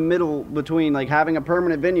is in the middle between like having a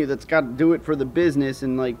permanent venue that's got to do it for the business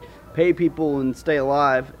and like pay people and stay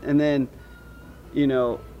alive, and then,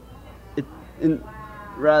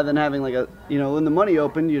 rather than having like when the money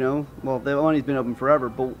opened, well, the money's been open forever,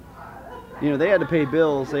 but they had to pay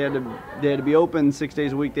bills. They had to be open 6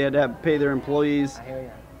 days a week. They had to pay their employees. I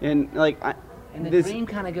hear you. And the dream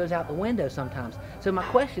kind of goes out the window sometimes. So my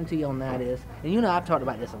question to you on that is, and I've talked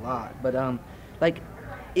about this a lot, but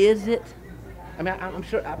is it? I mean, I'm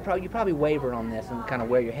sure you probably waver on this and kind of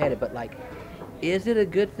where you're headed, but is it a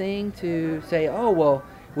good thing to say, oh well,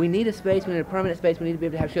 we need a space, we need a permanent space, we need to be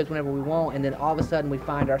able to have shows whenever we want, and then all of a sudden we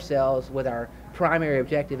find ourselves with our primary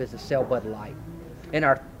objective is to sell Bud Light, and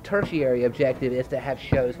our tertiary objective is to have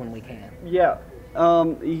shows when we can. Yeah,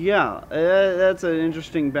 that's an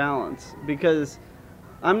interesting balance, because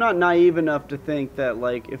I'm not naive enough to think that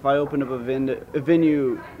if I opened up a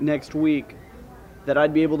venue next week, that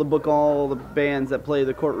I'd be able to book all the bands that play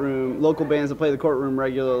the courtroom, local bands that play the courtroom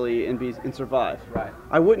regularly and survive. Right.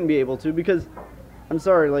 I wouldn't be able to, because I'm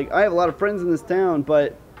sorry, I have a lot of friends in this town,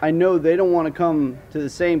 but I know they don't want to come to the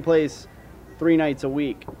same place 3 nights a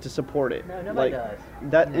week to support it. No, nobody does.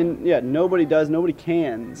 And yeah, nobody does, nobody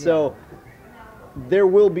can. Yeah. So there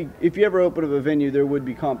will be, if you ever open up a venue, there would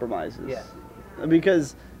be compromises. Yeah.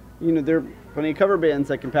 Because, there are plenty of cover bands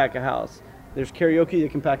that can pack a house. There's karaoke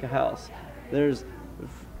that can pack a house. There's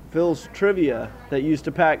Phil's Trivia that used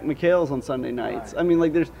to pack McHale's on Sunday nights. Right. I mean,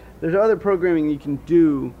 there's other programming you can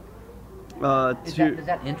do. Does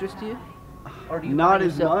that interest you? Or do you not find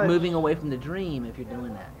yourself as much moving away from the dream if you're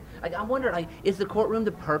doing that? I wonder, is the courtroom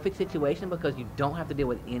the perfect situation because you don't have to deal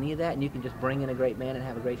with any of that and you can just bring in a great band and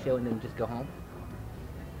have a great show and then just go home?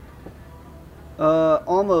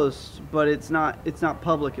 Almost, but it's not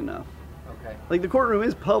public enough. Okay. The courtroom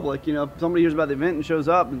is public. If somebody hears about the event and shows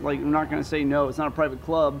up, I'm not going to say no. It's not a private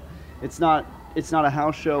club. It's not a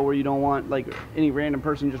house show where you don't want any random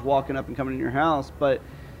person just walking up and coming in your house. But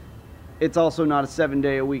it's also not a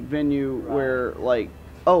 7-day-a-week venue where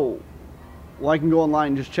oh, well, I can go online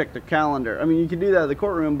and just check the calendar. I mean, you can do that at the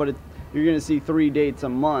courtroom, but you're going to see 3 dates a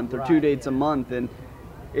month or 2 dates a month, and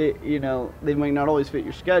they might not always fit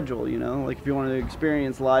your schedule. If you want to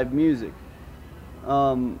experience live music.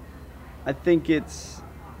 I think I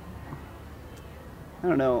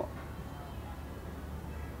don't know.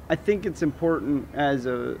 I think it's important as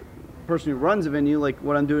a person who runs a venue, like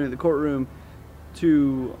what I'm doing at the courtroom,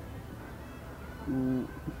 to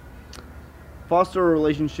foster a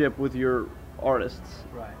relationship with your artists.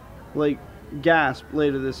 Right. Gasp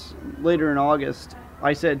later in August,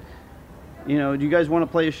 I said, do you guys want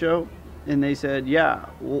to play a show? And they said, yeah.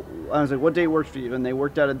 Well, I was like, what date works for you? And they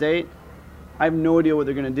worked out a date. I have no idea what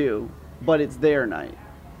they're going to do, but it's their night.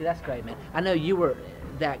 See, that's great, man. I know you were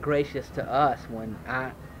that gracious to us when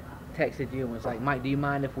I texted you and was like, Mike, do you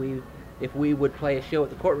mind if we would play a show at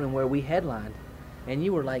the courtroom where we headlined? And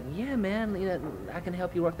you were like, yeah, man, I can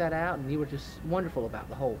help you work that out. And you were just wonderful about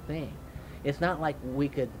the whole thing. It's not like we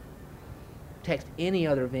could text any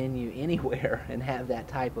other venue anywhere and have that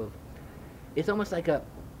type of, it's almost like a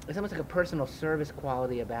personal service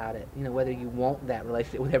quality about it. Whether you want that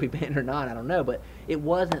relationship with every band or not, I don't know. But it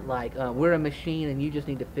wasn't like, we're a machine and you just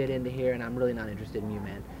need to fit into here and I'm really not interested in you,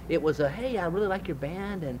 man. It was hey, I really like your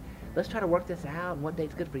band and let's try to work this out. And what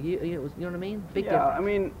date's good for you? You know what I mean? Big Yeah,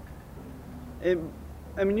 difference.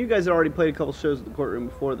 I mean, you guys had already played a couple shows at the Courtroom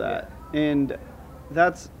before that, and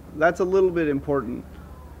that's a little bit important,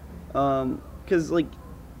 because like,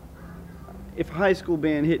 if a high school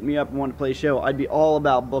band hit me up and wanted to play a show, I'd be all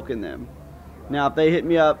about booking them. Now, if they hit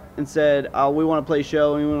me up and said, we want to play a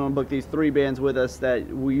show and we want to book these 3 bands with us that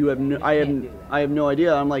I have no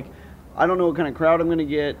idea. I'm like, I don't know what kind of crowd I'm going to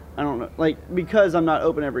get. I don't know, like, because I'm not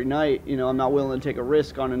open every night, you know, I'm not willing to take a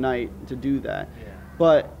risk on a night to do that. Yeah.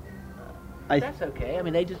 But that's okay. I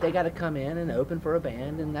mean, they got to come in and open for a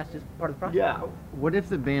band, and that's just part of the process. yeah. What if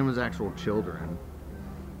the band was actual children?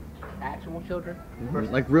 Actual children?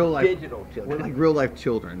 Like real life. Digital children. What, like real life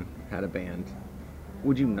children had a band.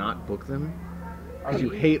 Would you not book them? Because you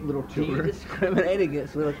hate little Do you children. discriminate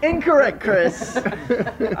against little Incorrect, Chris.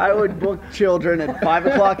 I would book children at 5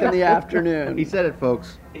 o'clock in the afternoon. He said it,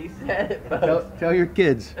 folks. He said it, folks. Tell your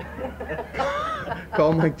kids.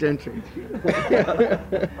 Call Mike Gentry.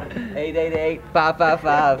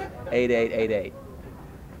 888-555-8888.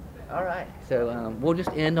 All right, so we'll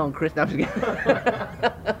just end on Chris. No, I'm just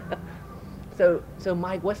kidding. So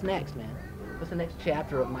Mike, what's next, man? What's the next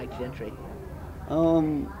chapter of Mike Gentry? I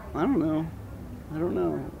don't know.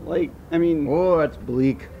 Like, I mean, Oh, that's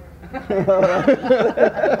bleak.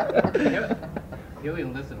 You only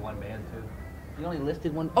listed one band too. You only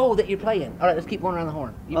listed one. Oh, that you're playing. All right, let's keep going around the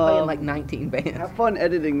horn. You're playing like 19 bands. have fun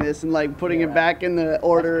editing this and like putting it back in the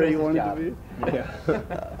order That's you want it Chris's to be. Yeah.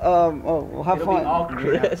 Well, have It'll fun. be all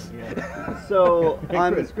Chris. So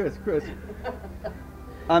Chris.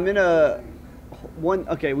 I'm in a one.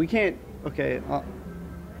 Okay, we can't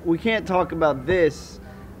talk about this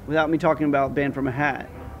without me talking about Band from a Hat.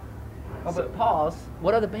 Oh, but pause.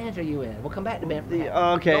 What other bands are you in? We'll come back to band from the Hat.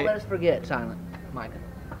 Okay. Don't let us forget Silent, Micah.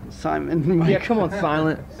 Simon. Mike. Yeah, come on,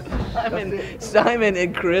 Silent. Simon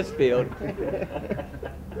and Chrisfield.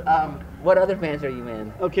 What other bands are you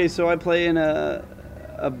in? Okay, so I play in a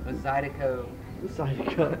Zydeco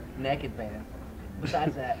Naked Band.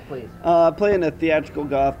 Besides that, please. I play in a theatrical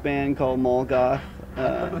goth band called Mall Goth.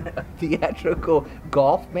 Theatrical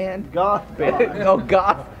golf band? Goth band. Oh,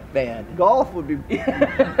 goth band. Golf would be.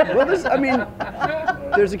 Well, there's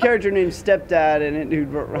a character named Stepdad in it who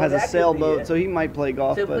has a that could be sailboat, it. so he might play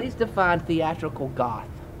golf. So but please define theatrical goth.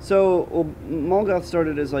 so Mall Goth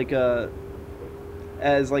started as like a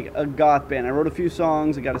goth band. I wrote a few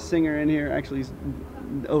songs. I got a singer in here. Actually, he's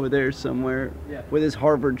over there somewhere with his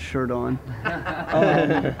Harvard shirt on.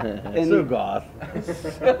 And So goth.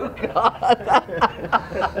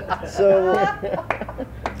 So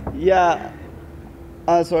yeah.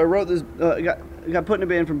 So I wrote this. Got put in a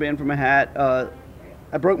band from a Hat.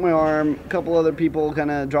 I broke my arm. A couple other people kind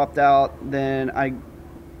of dropped out. Then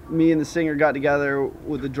me and the singer got together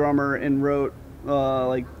with the drummer and wrote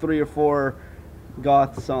like 3 or 4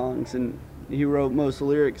 goth songs, and he wrote most of the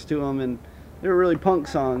lyrics to them, and they were really punk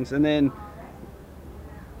songs. And then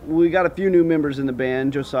we got a few new members in the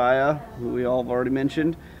band: Josiah, who we all have already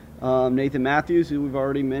mentioned, Nathan Matthews, who we've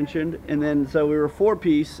already mentioned, and then so we were a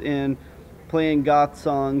 4-piece and playing goth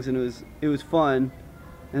songs, and it was fun.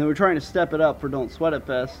 And then we're trying to step it up for Don't Sweat It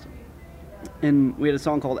Fest, and we had a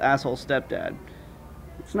song called Asshole Stepdad.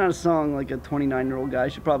 It's not a song like a 29-year-old guy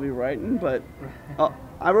should probably be writing, but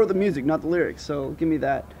I wrote the music, not the lyrics, so give me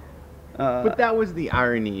that. But that was the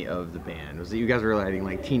irony of the band, was that you guys were writing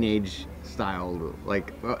like teenage style,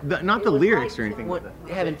 like not the lyrics or anything.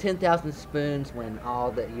 Having 10,000 spoons when all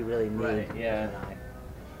that you really need. Right, yeah.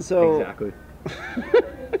 So Exactly.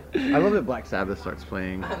 I love that Black Sabbath starts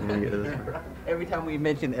playing when we get to this. Every time we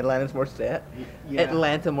mention Atlantis Morissette, Yeah.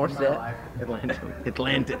 Atlanta Morissette.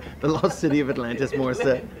 Atlanta, the lost city of Atlantis,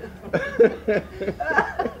 Morissette.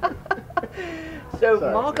 So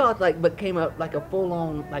Sorry. Mall Goth became like a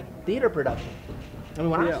full-on theater production. I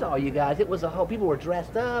mean, when I saw you guys, it was a whole. People were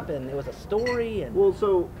dressed up, and it was a story. And Well,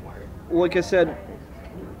 so, like I said,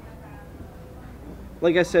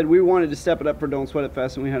 we wanted to step it up for Don't Sweat It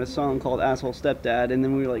Fest, and we had a song called Asshole Stepdad, and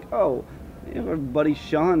then we were like, oh, our buddy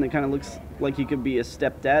Shaun that kind of looks like he could be a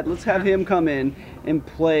stepdad. Let's have him come in and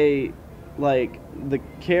play, like, the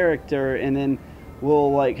character, and then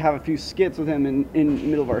we'll, like, have a few skits with him in the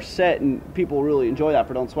middle of our set, and people really enjoy that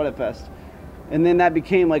for Don't Sweat It Fest. And then that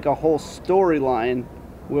became, like, a whole storyline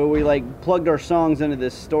where we, like, plugged our songs into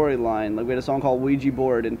this storyline. Like, we had a song called Ouija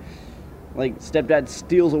Board, and like Stepdad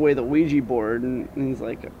steals away the Ouija board, and he's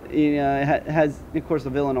like, has, of course, the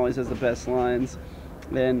villain always has the best lines.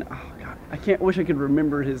 Then, oh god, wish I could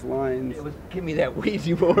remember his lines. it was, give me that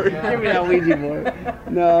Ouija board. Give me that Ouija board.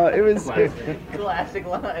 No, it was. Classic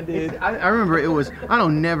line, dude. I remember it was, I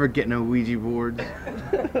don't never get no Ouija boards.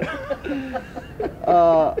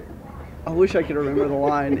 I wish I could remember the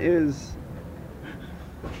line. Is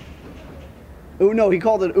oh no, he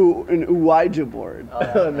called it an Ouija board.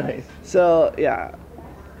 Oh, nice. So yeah.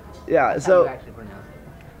 That's So how you actually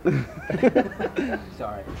pronounce it.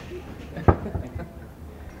 Sorry.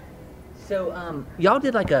 So y'all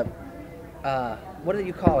did like a what do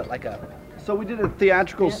you call it? Like a So we did a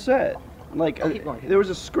theatrical set. Like keep going. there was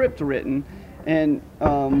a script written, and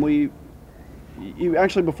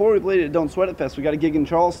actually before we played it at Don't Sweat It Fest, we got a gig in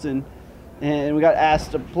Charleston, and we got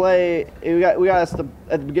asked to play. We got asked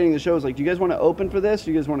at the beginning of the show, was like, "Do you guys want to open for this? Or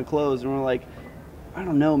do you guys want to close?" And we're like, "I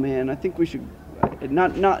don't know, man. I think we should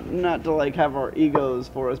not to like have our egos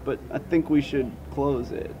for us, but I think we should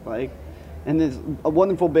close it." Like, and this a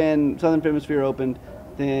wonderful band, Southern Hemisphere, opened.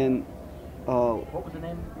 Then what was the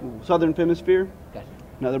name? Southern Hemisphere. Gotcha.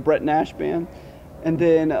 Another Brett Nash band, and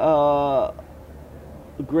then the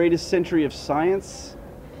Greatest Century of Science.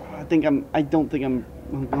 I don't think I'm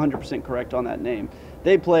 100% correct on that name.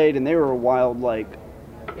 They played and they were a wild, like.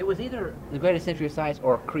 It was either the Greatest Century of Science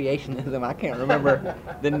or Creationism. I can't remember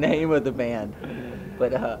the name of the band,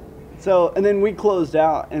 but So and then we closed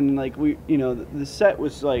out and like the set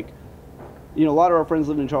was like, a lot of our friends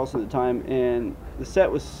lived in Charleston at the time, and the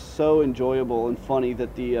set was so enjoyable and funny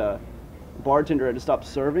that the bartender had to stop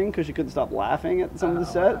serving because she couldn't stop laughing at some of the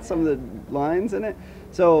sets, some of the lines in it.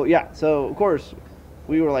 So of course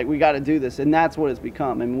we were like, we got to do this, and that's what it's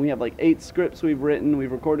become. I mean, we have like 8 scripts we've written,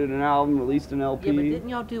 we've recorded an album, released an LP. yeah, but didn't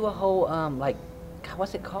y'all do a whole like, God,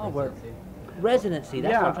 what's it called? Residency.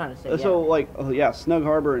 That's what I'm trying to say. So Snug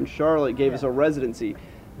Harbor in Charlotte gave us a residency.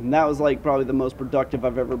 And that was like probably the most productive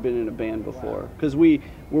I've ever been in a band before. Because we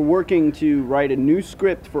were working to write a new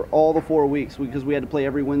script for all the 4 weeks because we had to play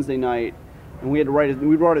every Wednesday night. And we had to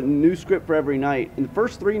we wrote a new script for every night. In the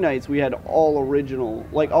first 3 nights we had all original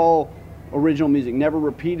music. Never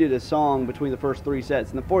repeated a song between the first 3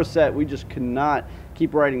 sets. In the 4th set we just could not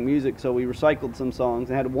keep writing music, so we recycled some songs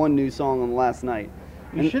and had 1 new song on the last night.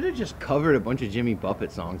 You should have just covered a bunch of Jimmy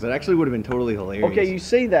Buffett songs. That actually would have been totally hilarious. Okay, you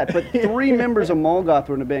say that, but 3 members of Molgoth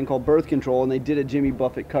were in a band called Birth Control, and they did a Jimmy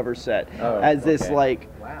Buffett cover set this like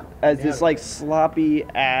sloppy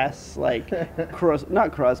ass crust,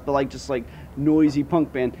 not crust, but like just like noisy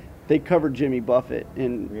punk band. They covered Jimmy Buffett,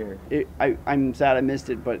 and I'm sad I missed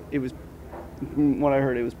it, but it was, from what I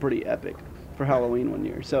heard, it was pretty epic for Halloween one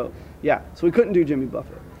year. So so we couldn't do Jimmy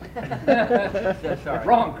Buffett. Sorry.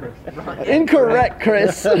 Wrong, Chris. Wrong. Incorrect,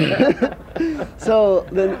 Chris. So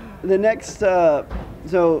the next,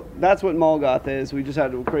 so that's what Molgoth is. We just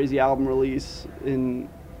had a crazy album release in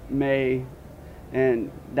May,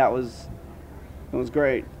 and that was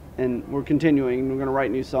great. And we're continuing. We're gonna write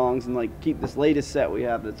new songs and like keep this latest set we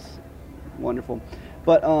have. That's wonderful.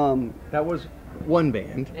 But that was one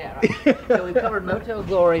band. Yeah, right. So we covered Motel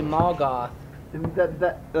Glory, Molgoth. And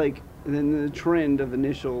and then the trend of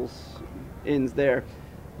initials ends there.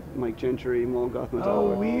 Mike Gentry, Molgoth, Motel.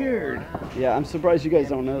 Oh, weird. Yeah, I'm surprised you guys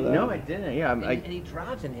don't know that. No, I didn't. Yeah, And he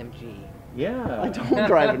drives an MG. Yeah. I don't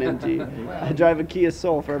drive an MG. I drive a Kia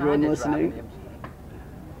Soul for everyone Kinda drive listening. an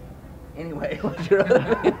MG. Anyway, what's your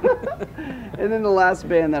other band? And then the last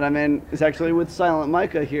band that I'm in is actually with Silent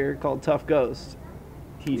Micah here, called Tough Ghost.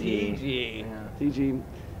 TG. TG.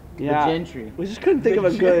 Yeah. The Gentry. We just couldn't think of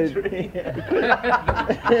a good.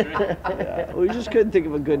 We just couldn't think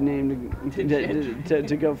of a good name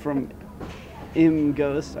to go from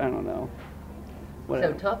Ghost. I don't know.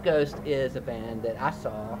 Whatever. So Tough Ghost is a band that I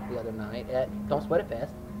saw the other night at Don't Sweat It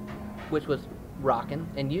Fest, which was rocking,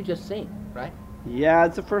 and you just sing, right? Yeah,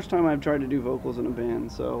 it's the first time I've tried to do vocals in a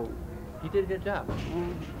band, so. You did a good job.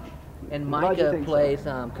 And I'm glad you Micah think so. plays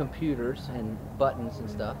computers and buttons and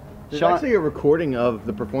stuff. There's Shaun- actually a recording of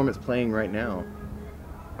the performance playing right now.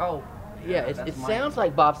 Oh, yeah, it sounds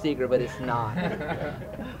like Bob Seger, but it's not.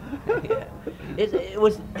 Yeah. It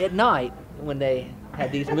was at night when they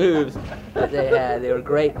had these moves that they had. They were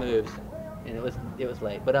great moves, and it was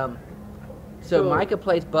late. But so Micah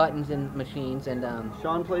plays buttons and machines, and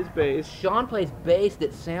Shaun plays bass. Shaun plays bass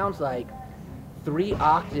that sounds like 3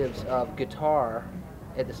 octaves of guitar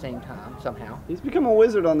at the same time somehow. He's become a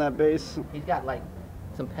wizard on that bass. He's got like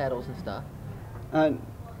some pedals and stuff.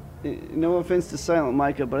 No offense to Silent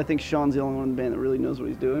Micah, but I think Shaun's the only one in the band that really knows what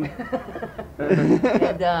he's doing.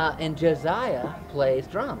 And Josiah plays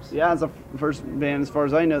drums. Yeah, it's the first band, as far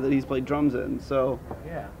as I know, that he's played drums in. So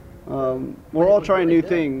Yeah. we're all was trying really new good.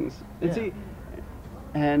 things.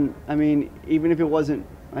 And I mean, even if it wasn't,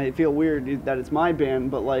 I feel weird that it's my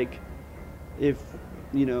band, but like, if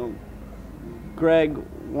Greg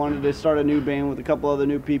wanted to start a new band with a couple other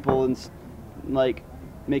new people and like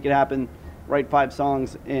make it happen, write 5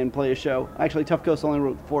 songs and play a show. Actually, Tough Ghost only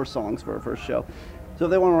wrote 4 songs for our first show. So if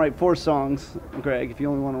they want to write 4 songs, Greg, if you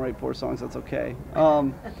only want to write 4 songs, that's okay.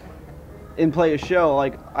 And play a show,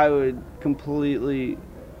 like I would completely,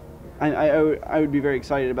 I would be very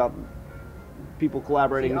excited about people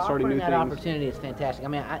collaborating and starting new things. That opportunity is fantastic. I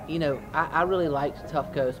mean, I really liked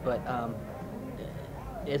Tough Coast, but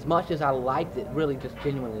as much as I liked it, really just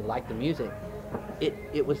genuinely liked the music,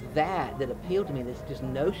 it was that appealed to me. This just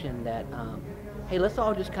notion that, hey, let's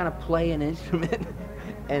all just kind of play an instrument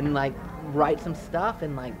and like write some stuff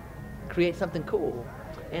and like create something cool.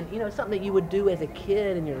 And something that you would do as a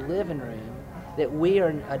kid in your living room, that we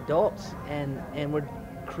are adults and we're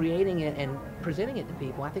creating it and presenting it to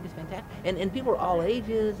people. I think it's fantastic. And people are all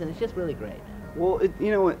ages, and it's just really great. Well,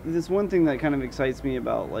 this one thing that kind of excites me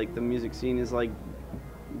about like the music scene is like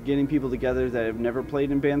getting people together that have never played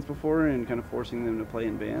in bands before and kind of forcing them to play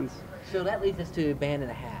in bands. So that leads us to Band in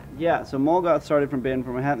a Hat. Yeah, so Mall got started from Band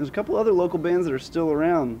from a Hat. There's a couple other local bands that are still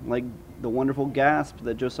around, like the wonderful Gasp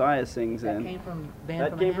that Josiah sings in. That came from Band That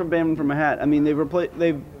from came a Hat? from Band from a Hat. I mean, their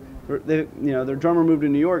drummer moved to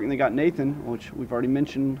New York and they got Nathan, which we've already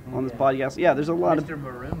mentioned on this podcast. Yeah, there's a lot Mr.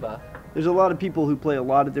 Maroomba. There's a lot of people who play in a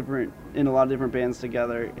lot of different bands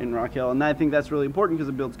together in Rock Hill, and I think that's really important because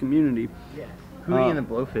it builds community. Yes. Hootie and the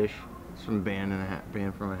Blowfish. It's from Band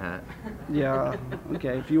from a Hat. Yeah,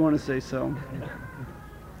 okay, if you want to say so.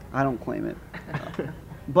 I don't claim it.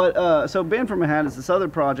 But so Band from a Hat is this other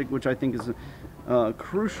project which I think is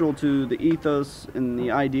crucial to the ethos and the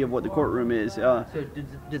idea of what the courtroom is. So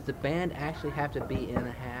does the band actually have to be in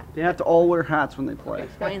a hat? They have to all wear hats when they play.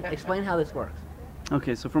 Explain how this works.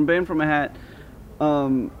 Okay, so from Band from a Hat,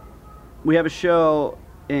 we have a show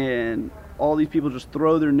and all these people just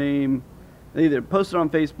throw their name. They either post it on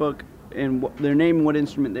Facebook and their name and what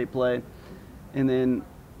instrument they play, and then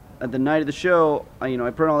at the night of the show, I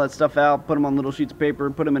print all that stuff out, put them on little sheets of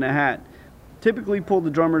paper, put them in a hat. Typically pull the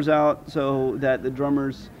drummers out so that the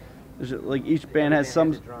drummers, like each band has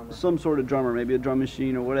some sort of drummer, maybe a drum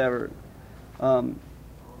machine or whatever.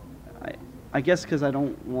 I guess because I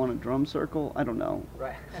don't want a drum circle, I don't know.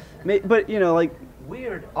 Right. But like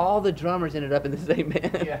weird, all the drummers ended up in the same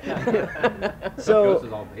band. Yeah. So Ghost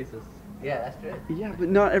is all bassists. Yeah, that's true. yeah, but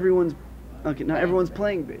not everyone's everyone's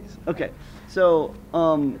playing bass. Okay, so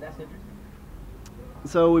But that's interesting.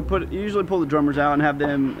 so we usually pull the drummers out and have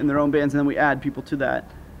them in their own bands, and then we add people to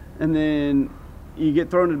that, and then you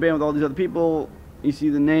get thrown in a band with all these other people. You see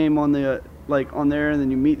the name on the on there, and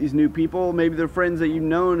then you meet these new people. Maybe they're friends that you've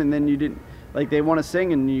known, and then you didn't they want to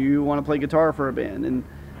sing and you want to play guitar for a band, and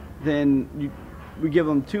then we give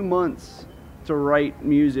them 2 months to write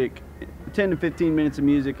music, 10 to 15 minutes of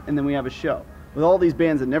music, and then we have a show with all these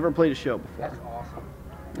bands that never played a show before. That's awesome.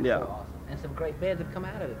 That's Yeah. so awesome. And some great bands have come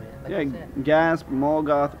out of it, man. Like Yeah, you said. Gasp,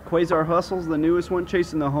 Molgoth, Quasar Hustle's the newest one,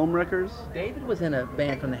 Chasing the Homewreckers. David was in a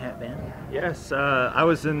band from the Hat Band. Yes, I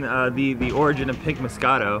was in the origin of Pink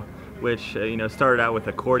Moscato, which started out with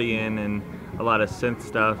accordion and a lot of synth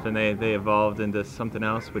stuff, and they evolved into something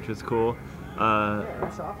else, which was cool.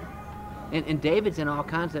 That's awesome. And David's in all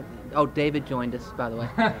kinds of. Oh, David joined us, by the way.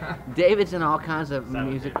 David's in all kinds of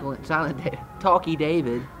musical. Silent David. Talkie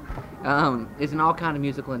David is in all kind of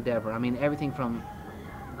musical endeavor. I mean, everything from,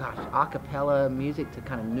 a cappella music to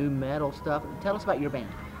kind of new metal stuff. Tell us about your band.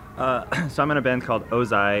 So I'm in a band called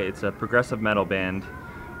Ozai. It's a progressive metal band,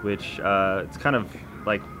 which it's kind of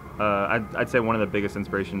like I'd say one of the biggest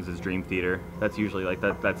inspirations is Dream Theater. That's usually like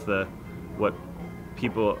that. That's what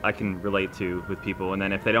people I can relate to with people. And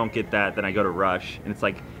then if they don't get that, then I go to Rush, and it's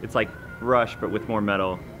like Rush but with more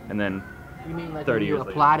metal. And then You mean like 30 when you years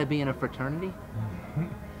apply to be in a fraternity?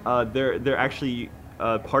 they're actually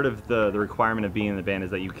part of the requirement of being in the band is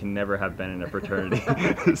that you can never have been in a fraternity.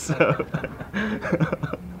 So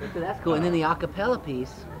That's cool. And then the a cappella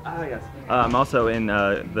piece. yes. I'm also in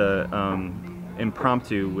the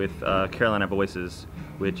Impromptu with Carolina Voices,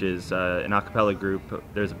 which is an a cappella group.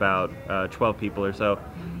 There's about 12 people or so,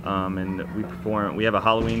 and we perform. We have a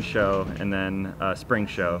Halloween show and then a spring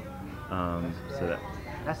show.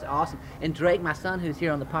 That's awesome. And Drake, my son, who's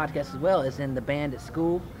here on the podcast as well, is in the band at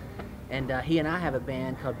school, and he and I have a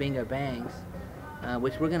band called Bingo Bangs,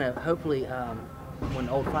 which we're gonna hopefully, when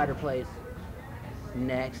Old Fighter plays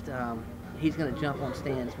next, he's gonna jump on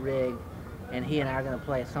Stan's rig, and he and I are gonna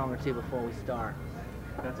play a song or two before we start.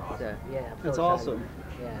 That's awesome. So, yeah, I'm so That's excited. awesome.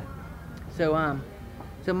 Yeah.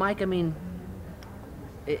 So Mike, I mean,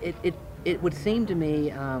 it would seem to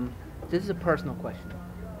me, this is a personal question.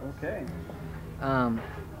 Okay.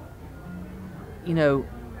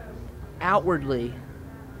 Outwardly,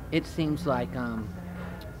 it seems like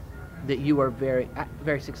that you are very,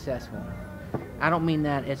 very successful. I don't mean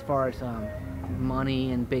that as far as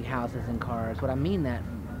money and big houses and cars. What I mean that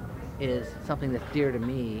is something that's dear to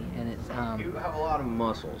me, and it's You have a lot of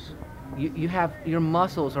muscles. you have your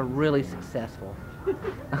muscles are really successful.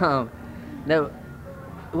 No,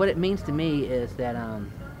 what it means to me is that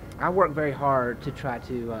I work very hard to try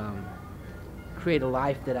to create a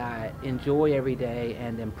life that I enjoy every day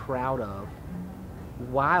and am proud of,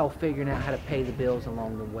 while figuring out how to pay the bills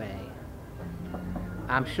along the way.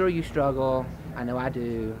 I'm sure you struggle. I know I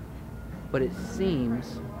do, but it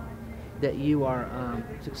seems that you are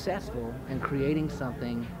successful in creating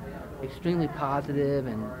something extremely positive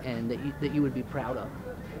and that you would be proud of.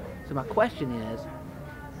 So my question is,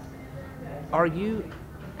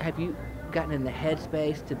 have you gotten in the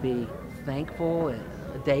headspace to be thankful and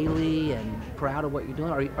daily and proud of what you're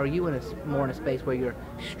doing? Are you more in a space where you're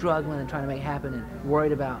struggling and trying to make it happen and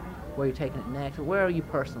worried about where you're taking it next? Or where are you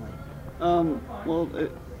personally?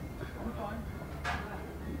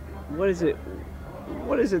 What is it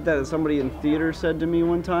that somebody in theater said to me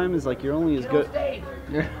one time? Is like, you're only as good.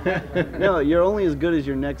 No, you're only as good as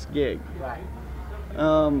your next gig. Right.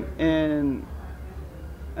 And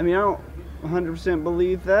I mean, I don't 100%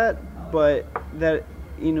 believe that, but that,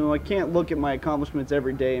 you know, I can't look at my accomplishments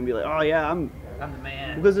every day and be like, oh yeah, I'm the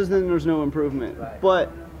man. Because then there's no improvement. Right.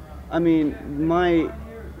 But I mean,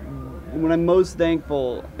 when I'm most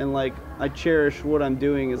thankful and like I cherish what I'm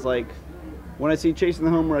doing is like when I see Chasing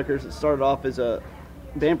the Homewreckers. It started off as a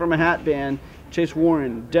band from a hat band. Chase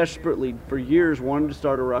Warren desperately for years wanted to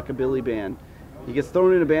start a rockabilly band. He gets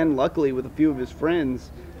thrown in a band, luckily, with a few of his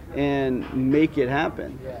friends, and make it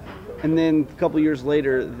happen. Yeah. And then a couple years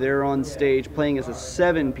later, they're on stage playing as a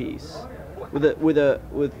 7-piece with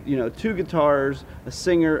you know, 2 guitars, a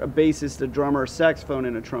singer, a bassist, a drummer, a saxophone,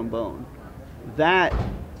 and a trombone.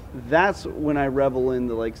 That's when I revel in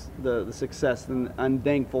the success, and I'm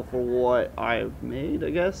thankful for what I've made, I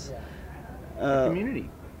guess. Community.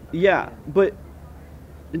 Yeah, but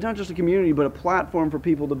not just a community, but a platform for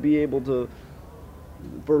people to be able to,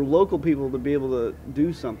 for local people to be able to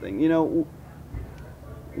do something. You know,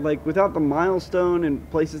 like without the milestone and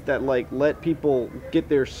places that like let people get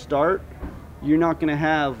their start, you're not gonna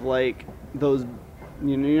have like those.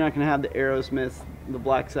 You know, you're not gonna have the Aerosmiths, the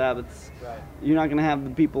Black Sabbaths. Right. You're not gonna have the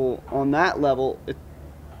people on that level.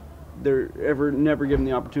 They're never given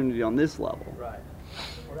the opportunity on this level. Right.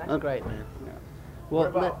 Well, that's great, man. Yeah.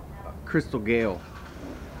 Well, Crystal Gale.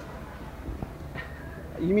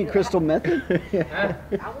 You mean Crystal Method?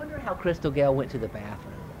 I wonder how Crystal Gale went to the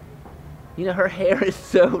bathroom. You know, her hair is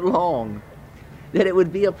so long that it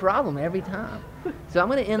would be a problem every time. So I'm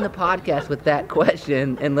going to end the podcast with that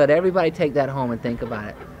question and let everybody take that home and think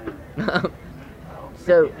about it.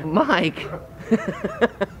 So, Mike.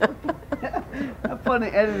 Have fun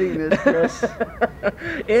editing this, Chris.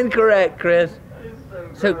 Incorrect, Chris.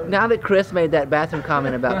 So now that Chris made that bathroom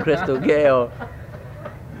comment about Crystal Gale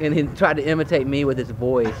and he tried to imitate me with his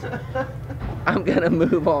voice, I'm going to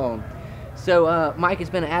move on. So, Mike, it's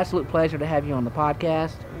been an absolute pleasure to have you on the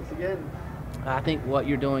podcast. Thanks again. I think what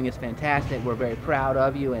you're doing is fantastic. We're very proud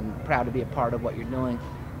of you and proud to be a part of what you're doing.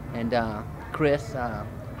 And Chris,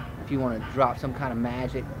 if you want to drop some kind of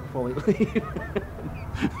magic before we leave.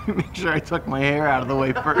 Make sure I tuck my hair out of the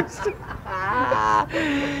way first.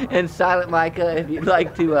 And Silent Micah, if you'd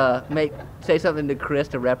like to say something to Chris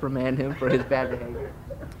to reprimand him for his bad behavior.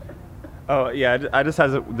 Oh yeah, I just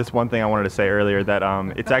have this one thing I wanted to say earlier, that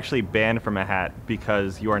it's actually banned from a hat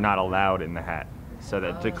because you are not allowed in the hat. So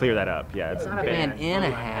that to clear that up, yeah, it's not a band in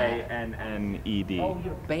a hat. A-N-N-E-D. Oh,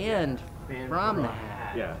 you're banned from the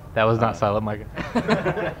hat. Yeah. That was not Silent Micah.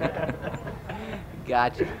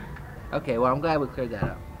 Gotcha. Okay, well, I'm glad we cleared that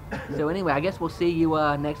up. So anyway, I guess we'll see you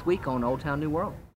next week on Old Town New World.